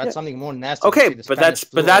with you. If we had something more nasty, okay, but that's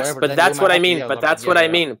what I mean. But that's what I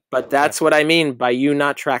mean. But that's what I mean by you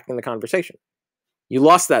not tracking the conversation. You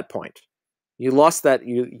lost that point. You lost that.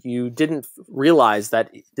 You didn't realize that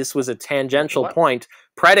this was a tangential point.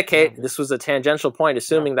 This was a tangential point,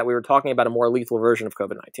 assuming that we were talking about a more lethal version of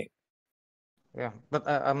COVID-19. Yeah, but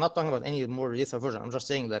I'm not talking about any more lethal version. I'm just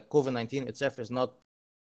saying that COVID-19 itself is not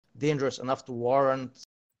dangerous enough to warrant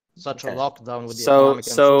such Okay. a lockdown with the So, economic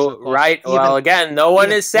and social costs. right. Well, again, no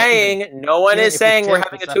one is saying we're if we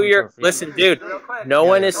having take a the 2-year. curve, yeah. Listen, dude, no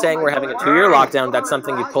one is saying we're having a 2-year lockdown. That's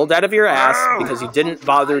something you pulled out of your ass because you didn't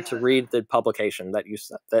bother to read the publication that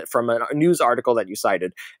from a news article that you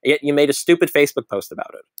cited. Yet you made a stupid Facebook post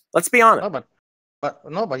about it. Let's be honest. But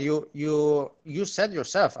you said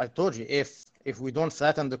yourself. I told you if we don't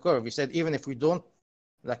flatten the curve, you said even if we don't.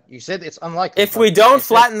 Like you said, it's unlikely. If we don't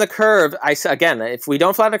flatten the curve, if we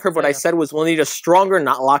don't flatten the curve, what I said was we'll need a stronger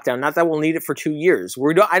lockdown. Not that we'll need it for 2 years.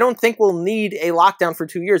 I don't think we'll need a lockdown for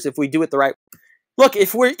 2 years if we do it the right way. Look,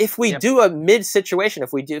 if we do a mid situation,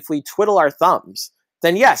 if we twiddle our thumbs,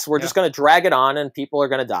 then yes, we're just going to drag it on and people are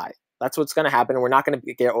going to die. That's what's going to happen, and we're not going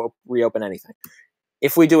to reopen anything.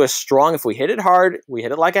 If we hit it hard, we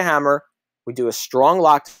hit it like a hammer. We do a strong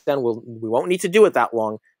lockdown. We won't need to do it that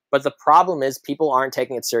long. But the problem is people aren't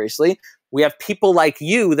taking it seriously. We have people like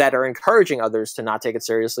you that are encouraging others to not take it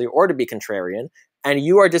seriously or to be contrarian, and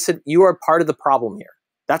you are part of the problem here.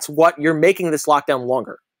 That's what you're making this lockdown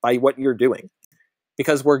longer by what you're doing,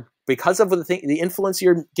 because of the influence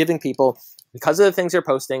you're giving people, because of the things you're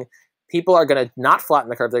posting. People are going to not flatten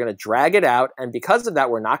the curve; they're going to drag it out, and because of that,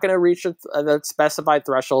 we're not going to reach the specified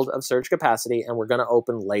threshold of surge capacity, and we're going to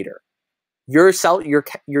open later. What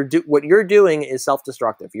you're doing is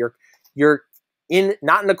self-destructive. You're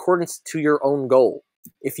not in accordance to your own goal.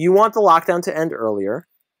 If you want the lockdown to end earlier,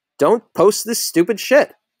 don't post this stupid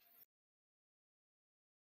shit.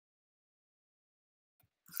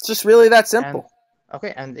 It's just really that simple.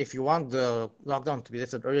 And if you want the lockdown to be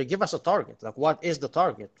lifted earlier, give us a target. Like, what is the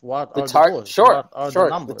target? What are the goals? Sure, what are the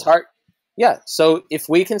numbers? So if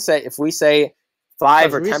we say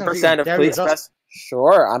 5 or 10% of police arrests.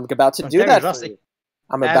 Sure, I'm about to do that.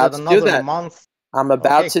 I'm about to do that. I'm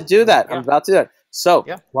about to do that. So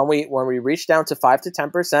when we reach down to 5 to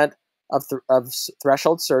 10% of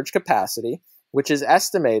threshold surge capacity, which is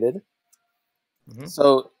estimated,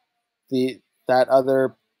 so it's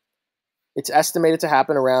estimated to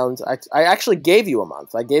happen around. I actually gave you a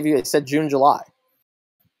month. I said June, July.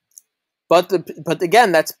 But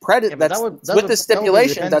again, that's with the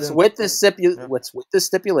stipulation. That's with the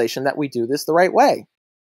stipulation that we do this the right way.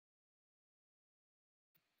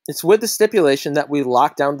 It's with the stipulation that we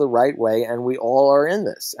lock down the right way, and we all are in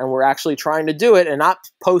this, and we're actually trying to do it, and not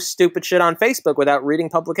post stupid shit on Facebook without reading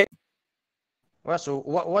publication. Well, so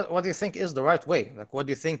what do you think is the right way? Like, what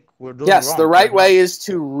do you think we're doing? Yes, wrong the right way is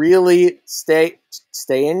to really stay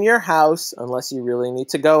in your house unless you really need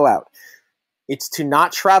to go out. It's to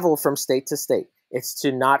not travel from state to state. It's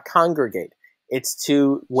to not congregate. It's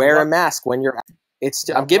to wear a mask when you're.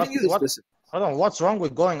 I'm giving you the specific. Hold on. What's wrong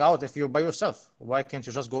with going out if you're by yourself? Why can't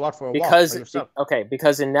you just go out for a walk by yourself?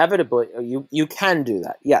 Because inevitably you can do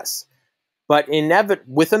that. Yes, but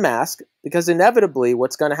with a mask, because inevitably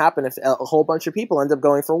what's going to happen if a whole bunch of people end up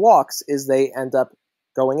going for walks is they end up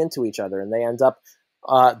going into each other, and they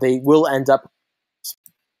will end up.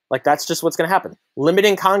 Like, that's just what's going to happen.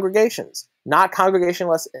 Limiting congregations, not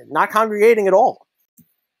congregating at all.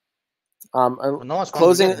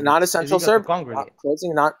 Closing non-essential service.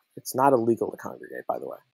 It's not illegal to congregate, by the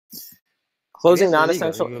way. Closing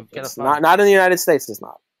non-essential. It's not in the United States. It's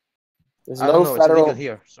not. There's no federal. It's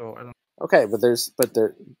here, so I don't. Okay, but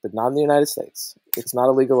not in the United States. It's not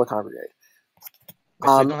illegal to congregate. We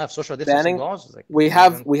don't have social distancing laws. Like, we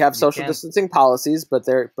have social distancing policies, but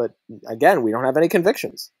again, we don't have any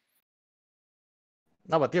convictions.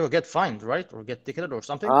 No, but people get fined, right? Or get ticketed or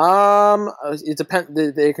something? It depends.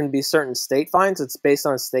 There can be certain state fines. It's based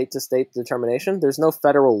on state-to-state determination. There's no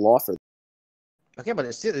federal law for that. Okay, but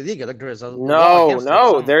it's still illegal. Like, there is a no.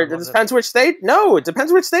 It depends which state. No, it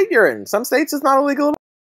depends which state you're in. Some states it's not illegal.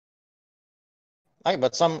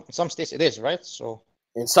 But some states it is, right? So.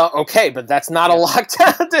 Okay, but that's not a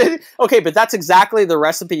lockdown. Okay, but that's exactly the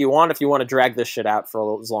recipe you want if you want to drag this shit out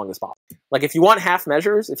for as long as possible. Like, if you want half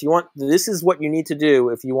measures, this is what you need to do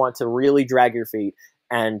if you want to really drag your feet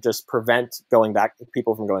and just prevent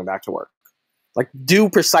people from going back to work. Like, do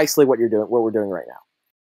precisely what we're doing right now.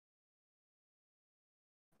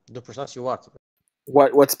 Do precisely what?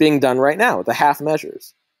 What's being done right now, the half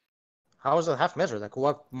measures. How is it half measure? Like,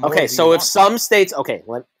 what? Okay, so if some states,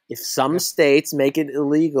 if some states make it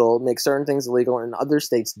illegal, make certain things illegal, and other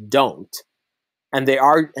states don't, and they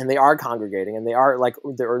are congregating, and they are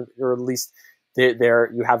or at least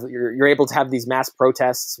you're able to have these mass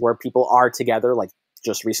protests where people are together, like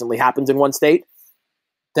just recently happened in one state,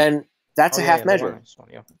 then that's a half measure.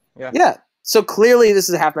 Yeah. So clearly, this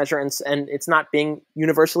is a half measure, and it's not being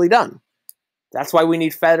universally done. That's why we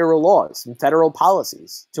need federal laws and federal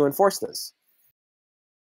policies to enforce this.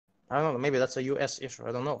 I don't know. Maybe that's a U.S. issue.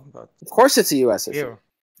 I don't know. But of course, it's a U.S. issue.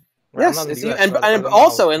 Right, I'm Yes, not in it's, the US, and, so I and don't know how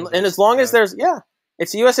also, and as long as yeah. there's,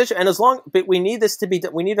 it's a U.S. issue, and as long, but we need this to be,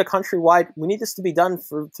 we need a countrywide, we need this to be done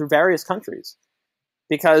through various countries,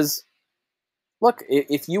 because look,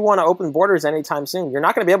 if you want to open borders anytime soon, you're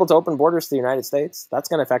not going to be able to open borders to the United States. That's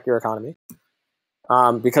going to affect your economy,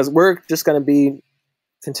 because we're just going to be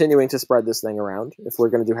continuing to spread this thing around if we're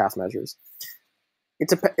going to do half measures.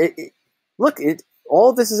 All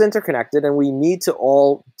of this is interconnected, and we need to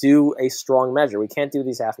all do a strong measure. We can't do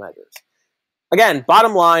these half measures. Again,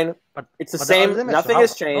 bottom line, it's the same. Nothing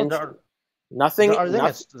has changed. There are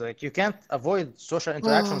limits. Like, you can't avoid social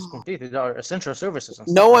interactions completely. There are essential services and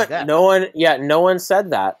no stuff one, like that. no one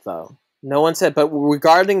said that though. No one said. But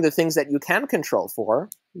regarding the things that you can control for,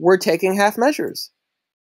 we're taking half measures.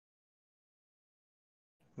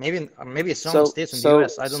 Maybe some states in the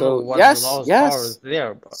US. I don't know what the laws are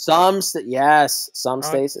there. But some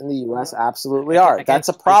states in the US absolutely are. That's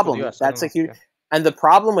a problem. That's a huge. Yeah. And the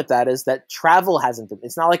problem with that is that travel hasn't been.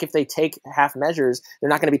 It's not like if they take half measures, they're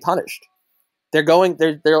not going to be punished. They're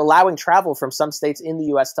allowing travel from some states in the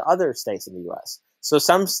U.S. to other states in the U.S. So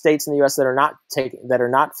some states in the U.S. that are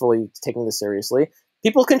not fully taking this seriously,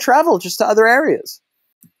 people can travel just to other areas,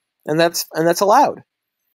 and that's allowed.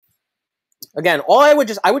 Again, I would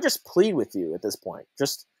just plead with you at this point: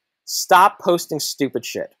 just stop posting stupid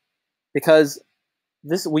shit, because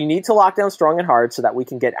we need to lock down strong and hard so that we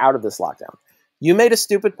can get out of this lockdown. You made a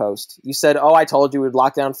stupid post. You said, "Oh, I told you we'd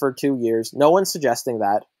lock down for 2 years." No one's suggesting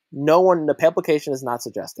that. The publication is not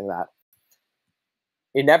suggesting that.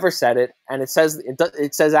 It never said it, and it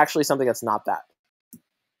says actually something that's not that.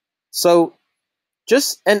 So,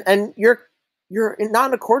 just and you're not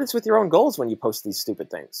in accordance with your own goals when you post these stupid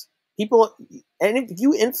things. People, and if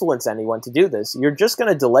you influence anyone to do this, you're just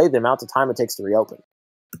going to delay the amount of time it takes to reopen.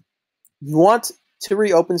 You want to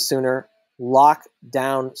reopen sooner, lock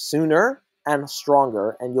down sooner and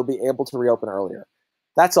stronger, and you'll be able to reopen earlier.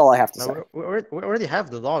 That's all I have to say. We already have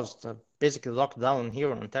the laws that basically lock down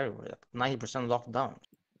here in Ontario. 90% locked down.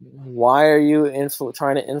 Why are you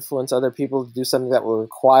trying to influence other people to do something that will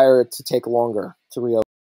require it to take longer to reopen?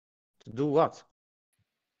 To do what?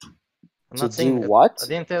 I'm to not saying do what? I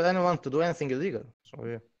didn't tell anyone to do anything illegal. So,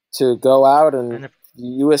 yeah. To go out and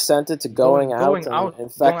you assented to going out and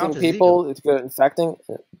infecting people.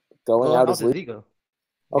 Going out is legal.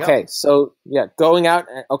 Okay, yeah. So going out.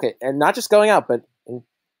 Okay, and not just going out, but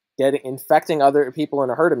infecting other people in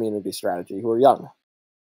a herd immunity strategy who are young.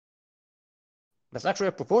 That's actually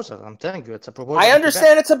a proposal. I'm telling you, it's a proposal. I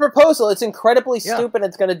understand it's a proposal. It's incredibly stupid.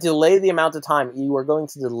 It's going to delay the amount of time. You are going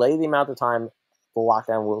to delay the amount of time the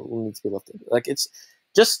lockdown will need to be lifted. Like, it's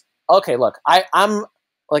just okay. Look, I'm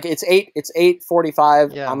like, it's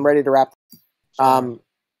 8:45. Yeah. I'm ready to wrap.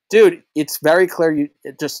 Dude, it's very clear.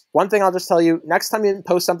 Just one thing I'll just tell you: next time you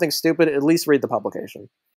post something stupid, at least read the publication.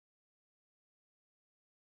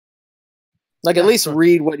 Like, at least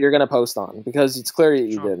read what you're going to post on, because it's clear that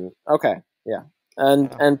you didn't. Okay, yeah.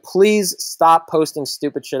 And please stop posting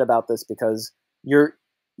stupid shit about this, because you're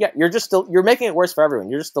making it worse for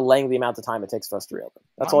everyone. You're just delaying the amount of time it takes for us to reopen.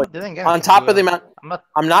 That's all. On top of the amount,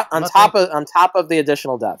 on top of the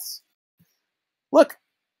additional deaths. Look,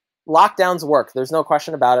 lockdowns work. There's no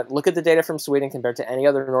question about it. Look at the data from Sweden compared to any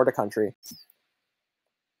other Nordic country.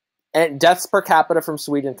 And deaths per capita from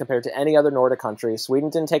Sweden compared to any other Nordic country. Sweden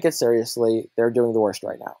didn't take it seriously. They're doing the worst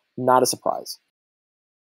right now. Not a surprise.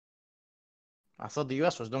 I thought the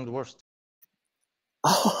US was doing the worst.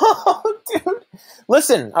 Oh, dude.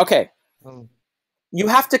 Listen, okay. You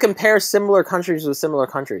have to compare similar countries with similar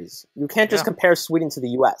countries. You can't just compare Sweden to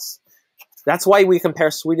the US. That's why we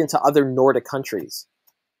compare Sweden to other Nordic countries,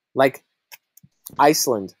 like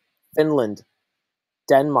Iceland, Finland,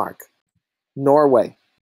 Denmark, Norway.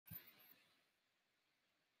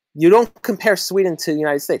 You don't compare Sweden to the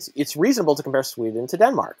United States. It's reasonable to compare Sweden to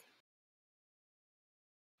Denmark.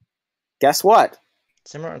 Guess what?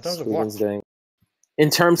 Similar in terms of what? Doing. In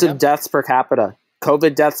terms of deaths per capita.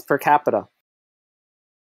 COVID deaths per capita.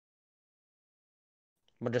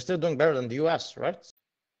 But they're still doing better than the US, right?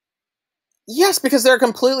 Yes, because they're a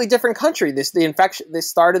completely different country. They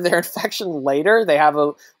started their infection later. They have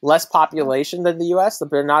a less population than the US.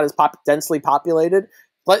 They're not as densely populated.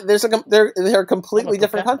 But they're a completely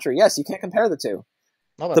different country. Yes, you can't compare the two.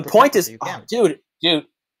 No, the point is,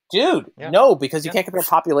 no, because you can't compare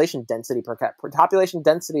population density per capita. Population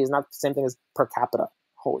density is not the same thing as per capita.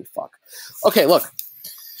 Holy fuck. Okay, look.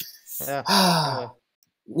 Yeah.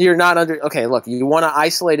 You're not under. Okay, look. You want to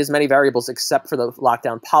isolate as many variables except for the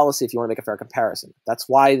lockdown policy if you want to make a fair comparison. That's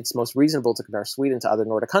why it's most reasonable to compare Sweden to other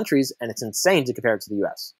Nordic countries, and it's insane to compare it to the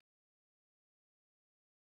US.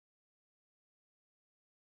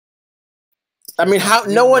 I mean, how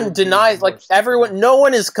no one denies, like everyone, no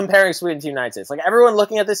one is comparing Sweden to the United States. Like everyone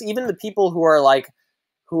looking at this, even the people who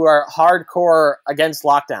are hardcore against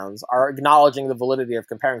lockdowns are acknowledging the validity of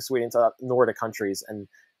comparing Sweden to Nordic countries and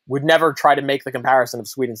would never try to make the comparison of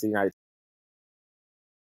Sweden to the United States.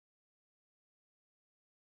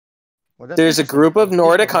 Well, There's a group of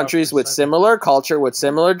Nordic countries with similar culture, with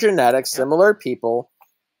similar genetics, similar people,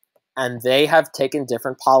 and they have taken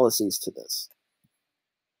different policies to this.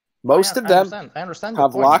 Most of them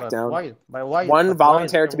have lockdown. One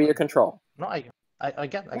volunteered to be a control. No, I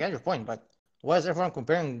get your point, but why is everyone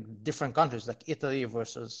comparing different countries like Italy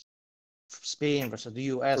versus Spain versus the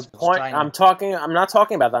U.S. versus China? I'm not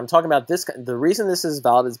talking about that. I'm talking about this. The reason this is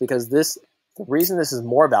valid is because the reason this is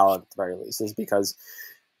more valid at the very least is because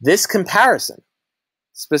this comparison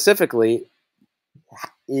specifically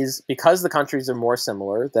is because the countries are more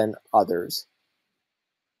similar than others.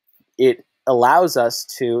 It allows us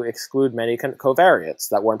to exclude many covariates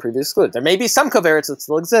that weren't previously excluded. There may be some covariates that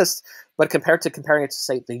still exist, but comparing it to,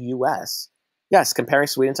 say, the U.S., yes, comparing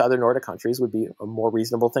Sweden to other Nordic countries would be a more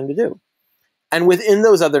reasonable thing to do. And within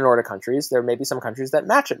those other Nordic countries, there may be some countries that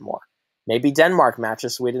match it more. Maybe Denmark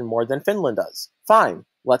matches Sweden more than Finland does. Fine,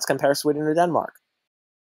 let's compare Sweden to Denmark.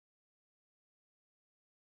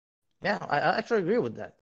 Yeah, I actually agree with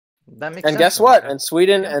that. That makes sense. And guess what? And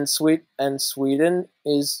Sweden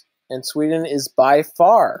is by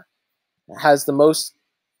far has the most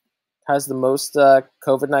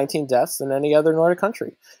COVID-19 deaths than any other Nordic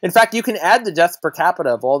country. In fact, you can add the deaths per capita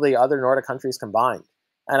of all the other Nordic countries combined,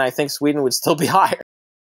 and I think Sweden would still be higher.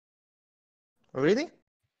 Really?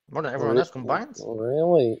 More than everyone else combined?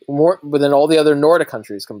 Really? More than all the other Nordic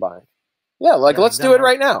countries combined. Yeah, let's do it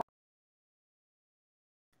right now.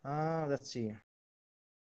 Let's see.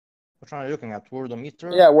 Which one are you looking at?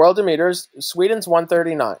 Worldometer? Yeah, Worldometers. Sweden's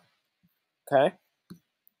 139. Okay.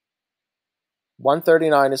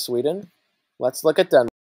 139 is Sweden. Let's look at Denmark.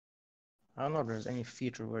 I don't know if there's any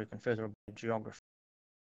feature where you can filter by geography.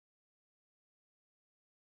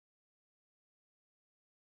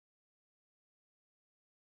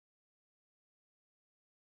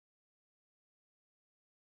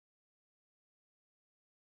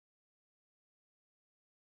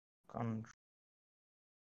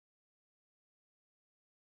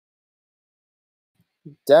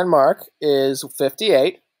 Denmark is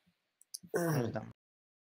 58.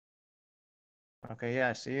 Okay, yeah,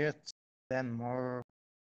 I see it. Denmark.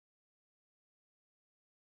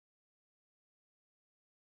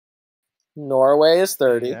 Norway is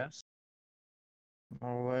 30. Yes.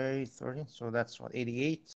 Norway 30. So that's what,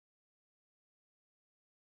 88?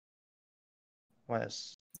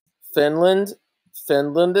 West. Finland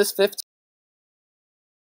is 50.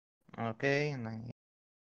 Okay,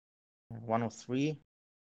 103.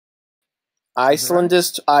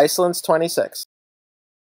 Iceland's 26.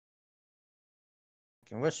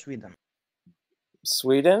 Okay, where's Sweden?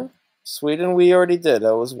 Sweden we already did.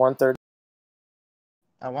 That was 130.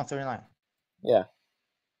 139. Yeah.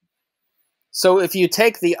 So if you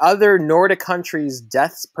take the other Nordic countries'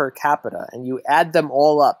 deaths per capita and you add them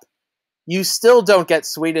all up, you still don't get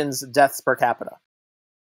Sweden's deaths per capita.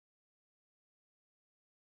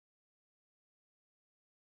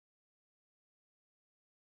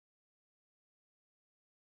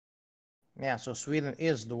 Yeah, so Sweden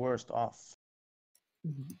is the worst off.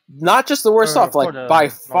 Not just the worst off, like by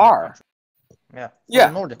far.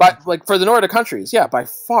 Yeah, but like for the Nordic countries, yeah, by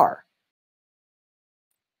far.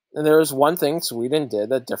 And there was one thing Sweden did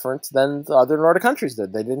that different than the other Nordic countries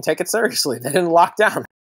did. They didn't take it seriously. They didn't lock down.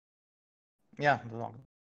 Yeah,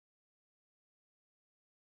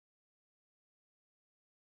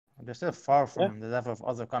 they're still far from the level of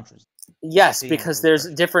other countries. Yes, because there's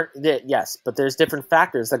different. Yes, but there's different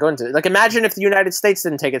factors that go into it. Like, imagine if the United States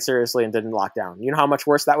didn't take it seriously and didn't lock down. You know how much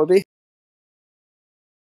worse that would be?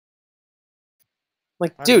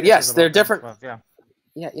 Like, dude, yes, they're different. Yeah.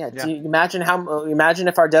 Do you imagine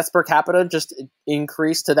if our deaths per capita just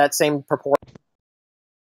increased to that same proportion?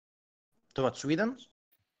 To what, Sweden?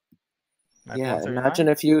 Yeah, imagine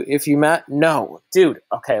if you met. No, dude.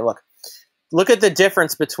 Okay, look at the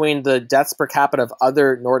difference between the deaths per capita of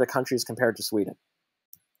other Nordic countries compared to Sweden.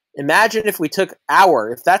 Imagine if we took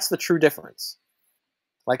if that's the true difference.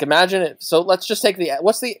 Like, imagine it. So let's just take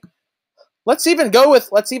let's even go with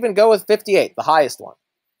 58, the highest one.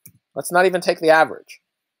 Let's not even take the average.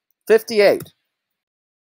 58.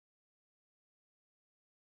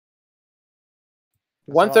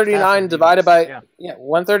 139 divided by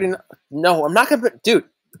 139. No, I'm not gonna. Dude,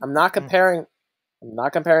 I'm not comparing. I'm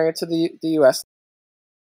not comparing it to the U.S.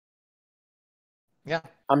 Yeah.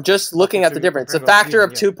 I'm just looking at the difference. It's a factor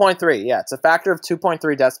of 2.3. Yeah, it's a factor of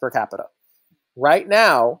 2.3 deaths per capita. right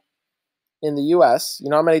now in the U.S., you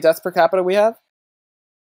know how many deaths per capita we have?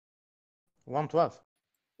 112.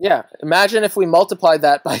 Yeah. Imagine if we multiplied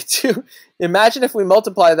that by 2. Imagine if we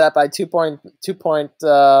multiply that by 2.4,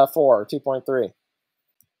 2.3.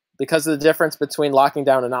 Because of the difference between locking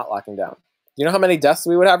down and not locking down. You know how many deaths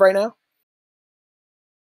we would have right now?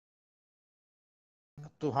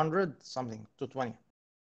 200 something, 220.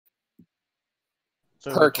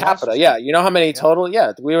 So Per capita, yeah. You know how many total?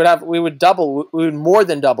 Yeah, we would more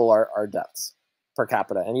than double our deaths per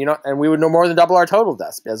capita, and we would more than double our total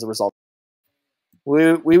deaths as a result.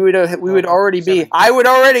 We would already be. I would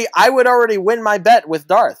already win my bet with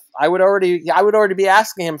Darth. I would already be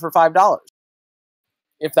asking him for $5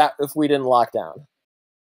 if we didn't lock down.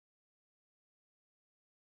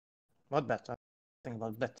 What bet? I think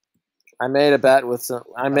about bet. I made a bet with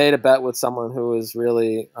someone who was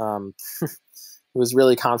really who was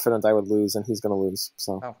really confident I would lose, and he's going to lose.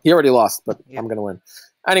 So he already lost, but I'm going to win.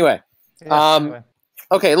 Anyway,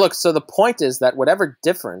 okay, look, so the point is that whatever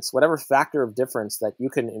factor of difference that you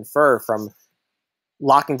can infer from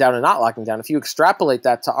locking down and not locking down, if you extrapolate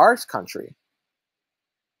that to our country,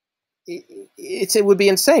 it would be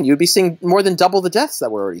insane. You'd be seeing more than double the deaths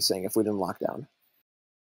that we're already seeing if we didn't lock down.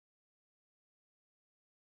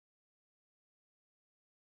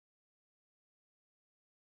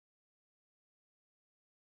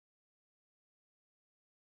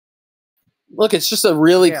 Look, it's just a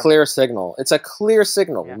really clear signal. It's a clear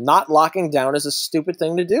signal. Yeah. Not locking down is a stupid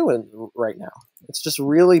thing to do right now. It's just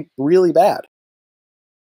really, really bad.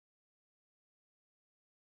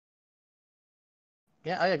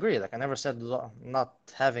 Yeah, I agree. Like I never said not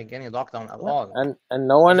having any lockdown at all. And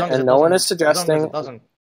no one is suggesting.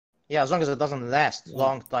 As long as it doesn't last a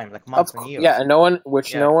long time, like months and years. Yeah, and no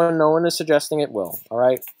one is suggesting it will. All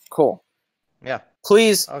right, cool. Yeah.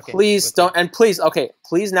 Please don't, and please,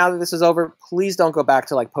 now that this is over, please don't go back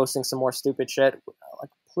to like posting some more stupid shit.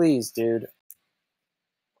 Like, please, dude.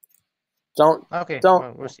 Don't. Okay.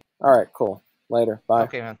 Don't. We'll see. All right, cool. Later. Bye.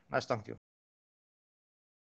 Okay, man. Nice talking to you.